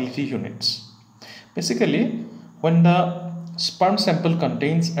top fertility units. Basically, when the sperm sample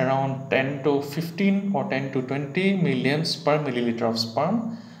contains around 10 to 15 or 10 to 20 millions per milliliter of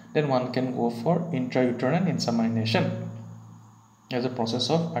sperm, then one can go for intrauterine insemination as a process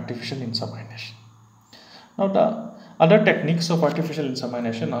of artificial insemination. Now, the other techniques of artificial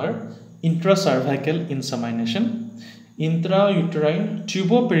insemination are intracervical insemination, intrauterine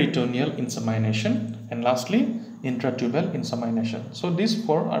tuboperitoneal insemination, and lastly intratubal insemination. So these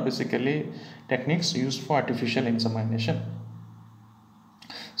 4 are basically techniques used for artificial insemination.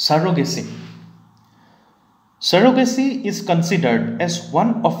 Surrogacy. Surrogacy is considered as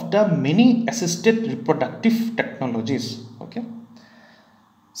one of the many assisted reproductive technologies. Okay.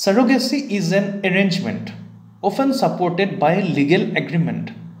 Surrogacy is an arrangement often supported by a legal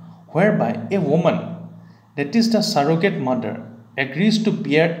agreement whereby a woman, that is the surrogate mother, agrees to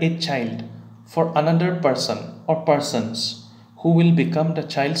bear a child for another person or persons who will become the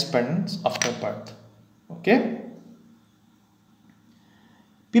child's parents after birth. Okay.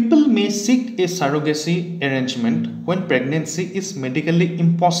 People may seek a surrogacy arrangement when pregnancy is medically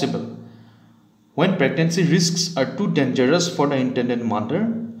impossible, when pregnancy risks are too dangerous for the intended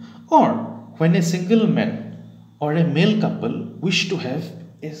mother, or when a single man or a male couple wish to have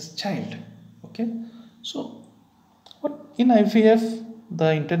a child. Okay. So, what in IVF,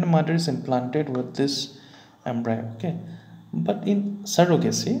 the intended mother is implanted with this embryo. Okay. But in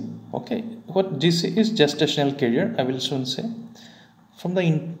surrogacy, okay, what GC is gestational carrier, I will soon say. From the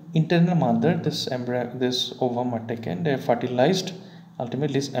internal mother, this embryo, this ovum are taken, they are fertilized.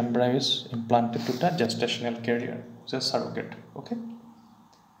 Ultimately, this embryo is implanted to the gestational carrier, which is surrogate. Okay.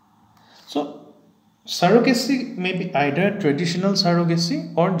 So, surrogacy may be either traditional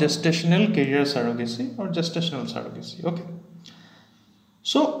surrogacy or gestational carrier surrogacy or gestational surrogacy. Okay.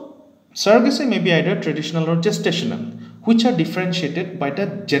 So, surrogacy may be either traditional or gestational, which are differentiated by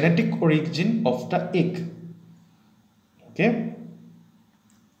the genetic origin of the egg. Okay.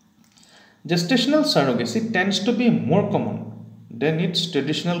 Gestational surrogacy tends to be more common than its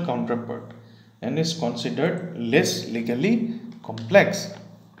traditional counterpart and is considered less legally complex.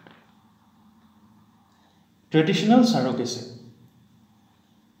 Traditional surrogacy.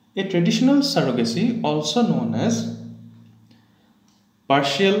 A traditional surrogacy, also known as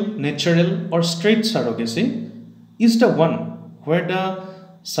partial, natural, or straight surrogacy, is the one where the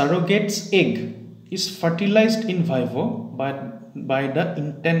surrogate's egg is fertilized in vivo by the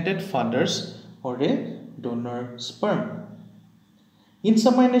intended father's or a donor sperm.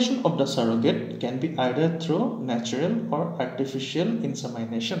 Insemination of the surrogate can be either through natural or artificial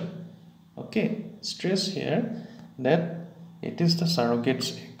insemination. Okay, stress here that it is the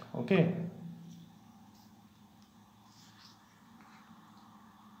surrogate's egg. Okay.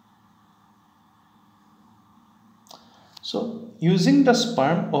 So, using the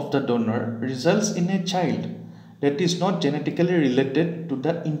sperm of the donor results in a child that is not genetically related to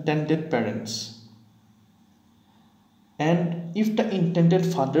the intended parents. And if the intended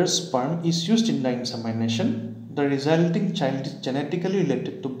father's sperm is used in the insemination, the resulting child is genetically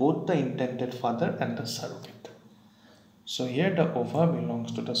related to both the intended father and the surrogate. So here the ova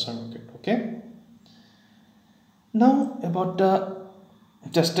belongs to the surrogate. Okay. Now about the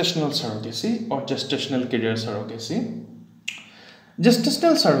gestational surrogacy or gestational carrier surrogacy.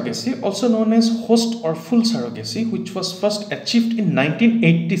 Gestational surrogacy, also known as host or full surrogacy, which was first achieved in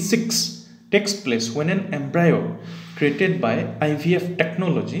 1986, takes place when an embryo created by IVF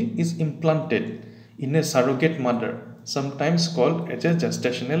technology is implanted in a surrogate mother, sometimes called as a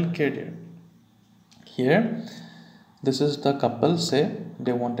gestational carrier. Here, this is the couple say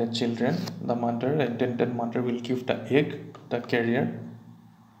they wanted children. The mother, the intended mother, will give the egg to the carrier.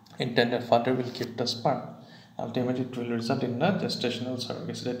 Intended father will give the sperm. Ultimately, it will result in the gestational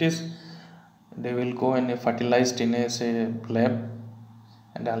surrogacy. That is, they will go and fertilized in a say lab,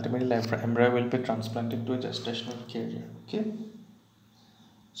 and ultimately the embryo will be transplanted to a gestational carrier. Okay.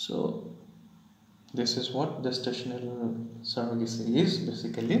 So this is what gestational surrogacy is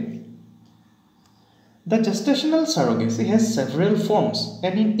basically. The gestational surrogacy has several forms,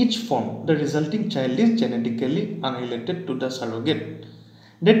 and in each form, the resulting child is genetically unrelated to the surrogate.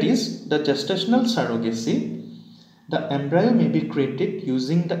 That is, the gestational surrogacy, the embryo may be created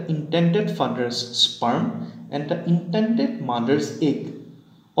using the intended father's sperm and the intended mother's egg,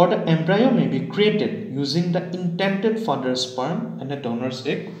 or the embryo may be created using the intended father's sperm and the donor's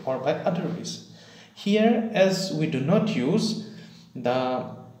egg, or by other ways. Here, as we do not use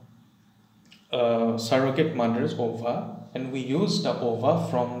the surrogate mother's ova, and we use the ova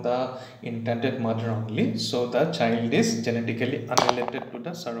from the intended mother only, so the child is genetically unrelated to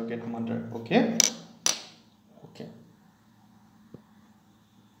the surrogate mother. Okay.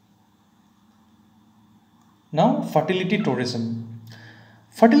 Now, fertility tourism.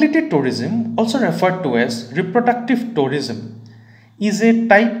 Fertility tourism, also referred to as reproductive tourism, is a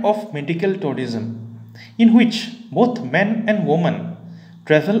type of medical tourism in which both men and women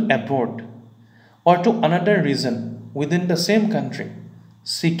travel abroad or to another region within the same country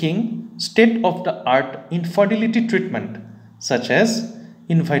seeking state-of-the-art infertility treatment such as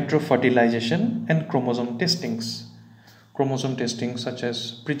in vitro fertilization and chromosome testings. Chromosome testing such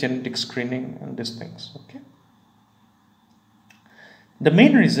as pre-genetic screening and these things. Okay. The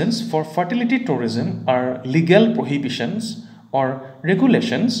main reasons for fertility tourism are legal prohibitions or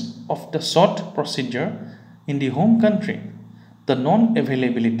regulations of the sought procedure in the home country, the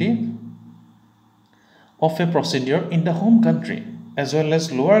non-availability of a procedure in the home country, as well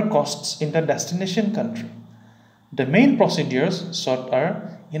as lower costs in the destination country. The main procedures sought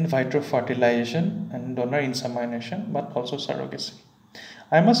are in vitro fertilization and donor insemination, but also surrogacy.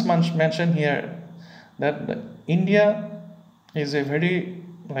 I must mention here that India is a very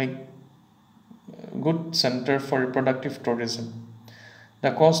good center for reproductive tourism.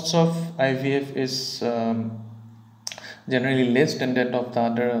 The costs of IVF is generally less than that of the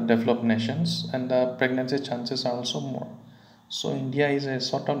other developed nations, and the pregnancy chances are also more. So India is a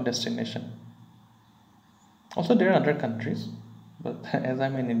sort of destination. Also there are other countries, but as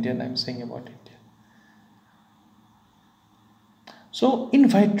I'm an Indian, I'm saying about India. So in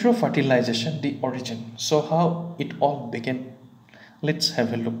vitro fertilization, the origin. So how it all began. Let's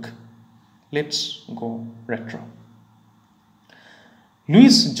have a look. Let's go retro.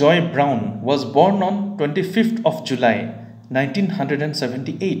 Louise Joy Brown was born on 25th of July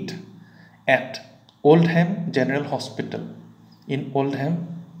 1978 at Oldham General Hospital in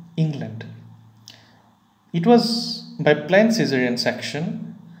Oldham, England. It was by planned caesarean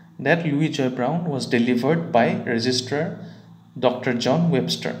section that Louise Joy Brown was delivered by Registrar Dr. John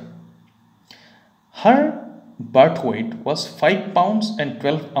Webster. Her birth weight was 5 pounds and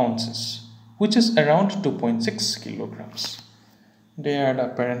 12 ounces, which is around 2.6 kilograms. They are the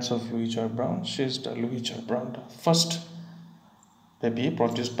parents of Louise Joy Brown. She is the Louise Joy Brown, the first baby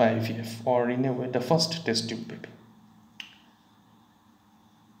produced by IVF, or in a way, the first test tube baby.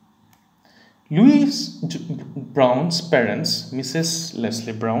 Brown's parents, Mrs.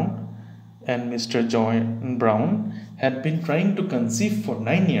 Leslie Brown and Mr. John Brown, had been trying to conceive for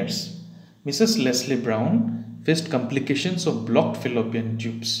 9 years. Mrs. Leslie Brown faced complications of blocked fallopian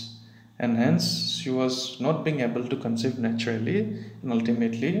tubes, and hence she was not being able to conceive naturally, and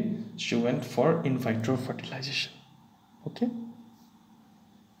ultimately she went for in vitro fertilization. Okay.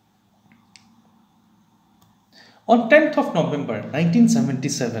 On 10th of November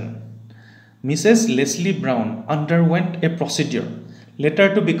 1977, Mrs. Leslie Brown underwent a procedure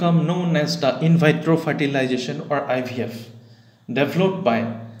later to become known as the in vitro fertilization or IVF, developed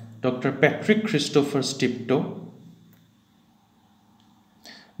by Dr. Patrick Christopher Steptoe,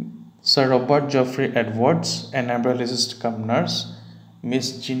 Sir Robert Geoffrey Edwards, an embryologist cum nurse,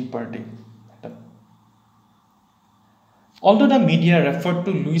 Miss Jean Purdy. Although the media referred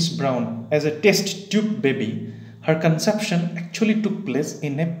to Louise Brown as a test tube baby, her conception actually took place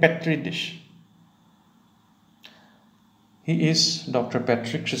in a petri dish. He is Dr.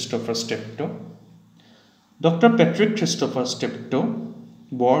 Patrick Christopher Steptoe. Dr. Patrick Christopher Steptoe,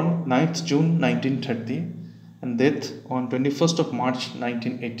 born 9th June 1930 and death on 21st of March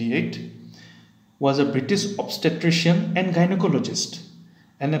 1988, was a British obstetrician and gynecologist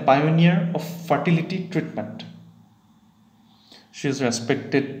and a pioneer of fertility treatment. She is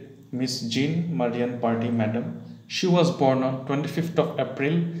respected Miss Jean Marian Purdy, Madam. She was born on 25th of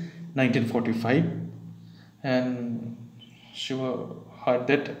April 1945 and her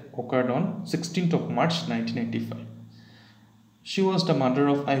death occurred on 16th of March 1985. She was the mother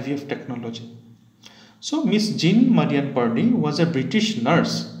of IVF technology. So Miss Jean Marian Purdy was a British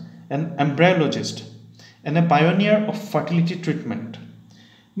nurse, an embryologist, and a pioneer of fertility treatment.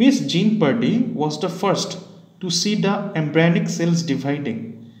 Miss Jean Purdy was the first to see the embryonic cells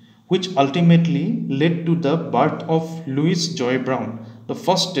dividing, which ultimately led to the birth of Louise Joy Brown, the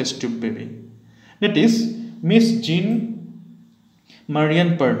first test tube baby. That is, Miss Jean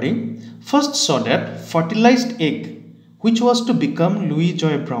Marian Purdy first saw that fertilized egg, which was to become Louise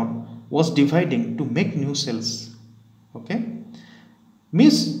Joy Brown, was dividing to make new cells. Okay.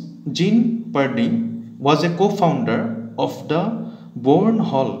 Miss Jean Purdy was a co-founder of the Bourne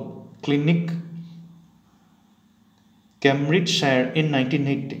Hall Clinic, Cambridgeshire in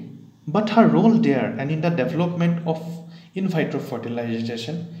 1980. But her role there and in the development of in vitro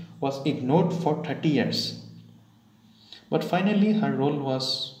fertilization was ignored for 30 years. But finally her role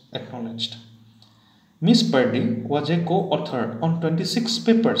was acknowledged. Miss Purdy was a co-author on 26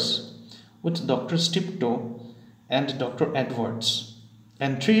 papers with Dr. Steptoe and Dr. Edwards,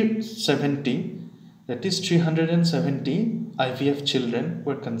 and 370 IVF children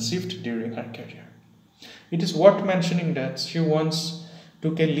were conceived during her career. It is worth mentioning that she once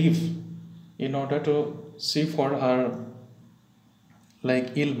took a leave in order to see for her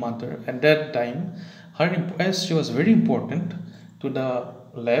ill mother. At that time, as she was very important to the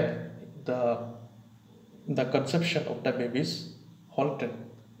lab, the conception of the babies halted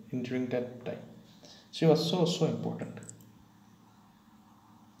during that time. She was so important.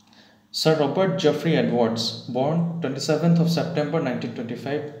 Sir Robert Geoffrey Edwards, born 27th of September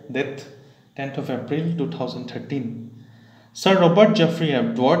 1925, death 10th of April 2013. Sir Robert Geoffrey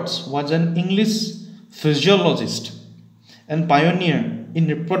Edwards was an English physiologist and pioneer in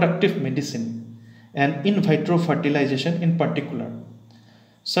reproductive medicine and in vitro fertilization in particular.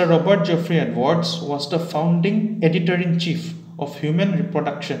 Sir Robert Geoffrey Edwards was the founding editor-in-chief of Human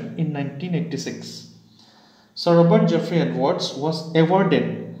Reproduction in 1986. Sir Robert Geoffrey Edwards was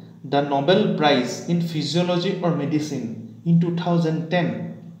awarded the Nobel Prize in Physiology or Medicine in 2010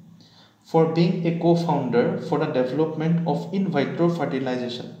 for being a co-founder for the development of in vitro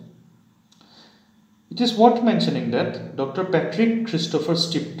fertilization. It is worth mentioning that Dr. Patrick Christopher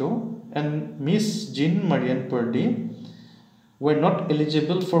Steptoe and Miss Jean Marian Purdy were not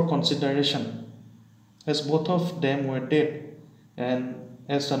eligible for consideration as both of them were dead and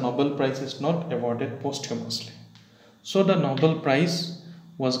as the Nobel Prize is not awarded posthumously. So the Nobel Prize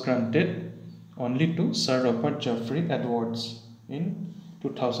was granted only to Sir Robert Geoffrey Edwards in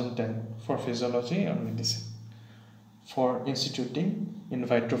 2010 for physiology or medicine for instituting in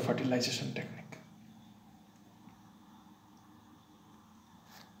vitro fertilization technique.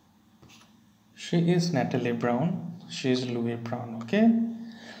 She is Natalie Brown. She is Louise Brown. Okay.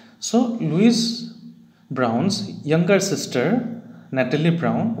 So Louise Brown's younger sister Natalie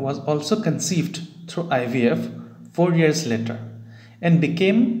Brown was also conceived through IVF 4 years later and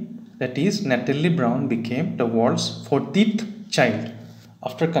Natalie Brown became the world's 14th child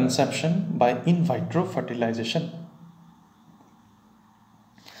after conception by in vitro fertilization.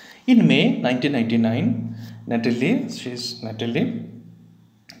 In May 1999, Natalie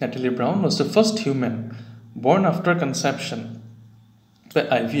Natalie Brown was the first human born after conception by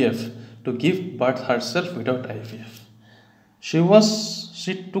IVF to give birth herself without IVF. She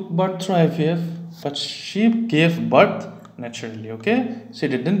took birth through IVF, but she gave birth naturally, okay? She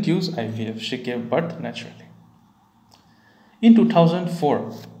didn't use IVF, she gave birth naturally. In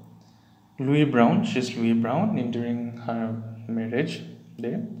 2004, Louis Brown, she's Louis Brown, during her marriage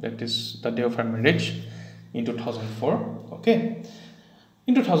day, that is the day of her marriage in 2004, okay?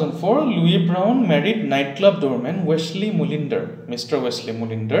 In 2004, Louis Brown married nightclub doorman Wesley Molinder, Mr. Wesley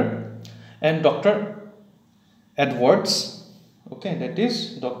Molinder, and Dr. Edwards, okay, that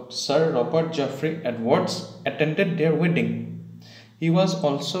is Dr. Sir Robert Jeffrey Edwards, attended their wedding. He was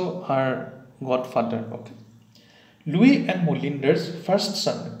also her godfather, okay. Louis and Molinder's first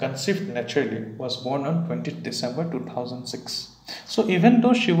son, conceived naturally, was born on 20th December 2006. So even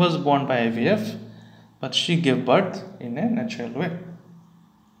though she was born by IVF, but she gave birth in a natural way.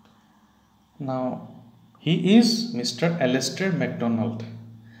 Now, he is Mr. Alistair MacDonald,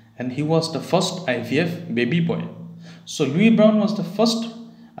 and he was the first IVF baby boy. So Louis Brown was the first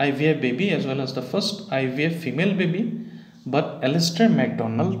IVF baby as well as the first IVF female baby, but Alistair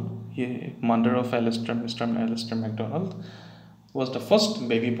MacDonald, mother of Mr. Alistair MacDonald, was the first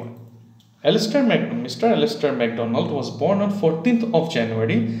baby boy. Mr. Alistair MacDonald was born on 14th of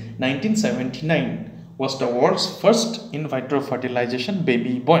January 1979, was the world's first in vitro fertilization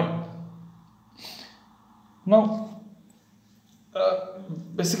baby boy. Now,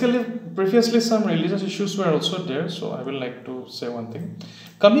 basically, previously some religious issues were also there, so I will like to say one thing.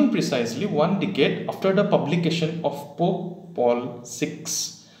 Coming precisely 1 decade after the publication of Pope Paul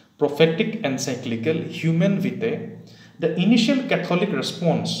VI's prophetic encyclical Human Vitae, the initial Catholic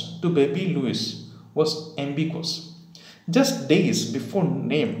response to baby Louis was ambiguous. Just days before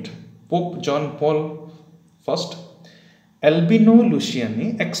named Pope John Paul I, Albino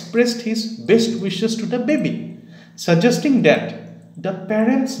Luciani expressed his best wishes to the baby, suggesting that the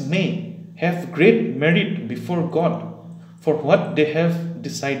parents may have great merit before God for what they have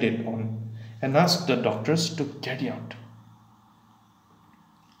decided on, and asked the doctors to carry out.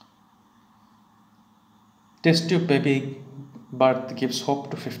 Test tube baby birth gives hope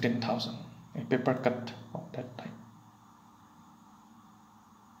to 15,000, a paper cut of that time.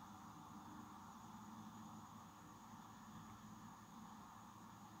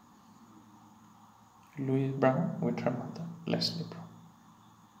 Louise Brown with her mother, Leslie Brown.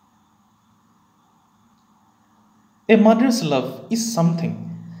 A mother's love is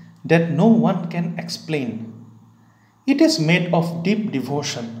something that no one can explain. It is made of deep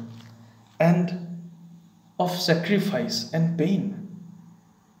devotion and of sacrifice and pain.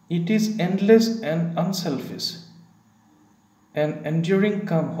 It is endless and unselfish, and enduring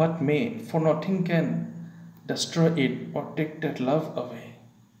come what may, for nothing can destroy it or take that love away.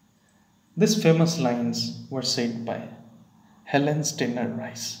 These famous lines were said by Helen Steiner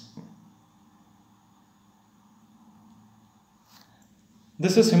Rice.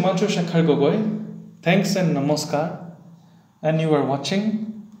 This is Heemanshu Shekhar Gogoi. Thanks and Namaskar. And you are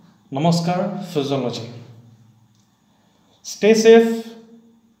watching Namaskar Physiology. Stay safe,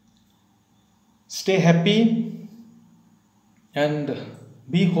 stay happy, and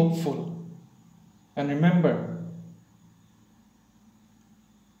be hopeful. And remember,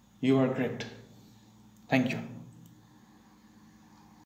 you are great. Thank you.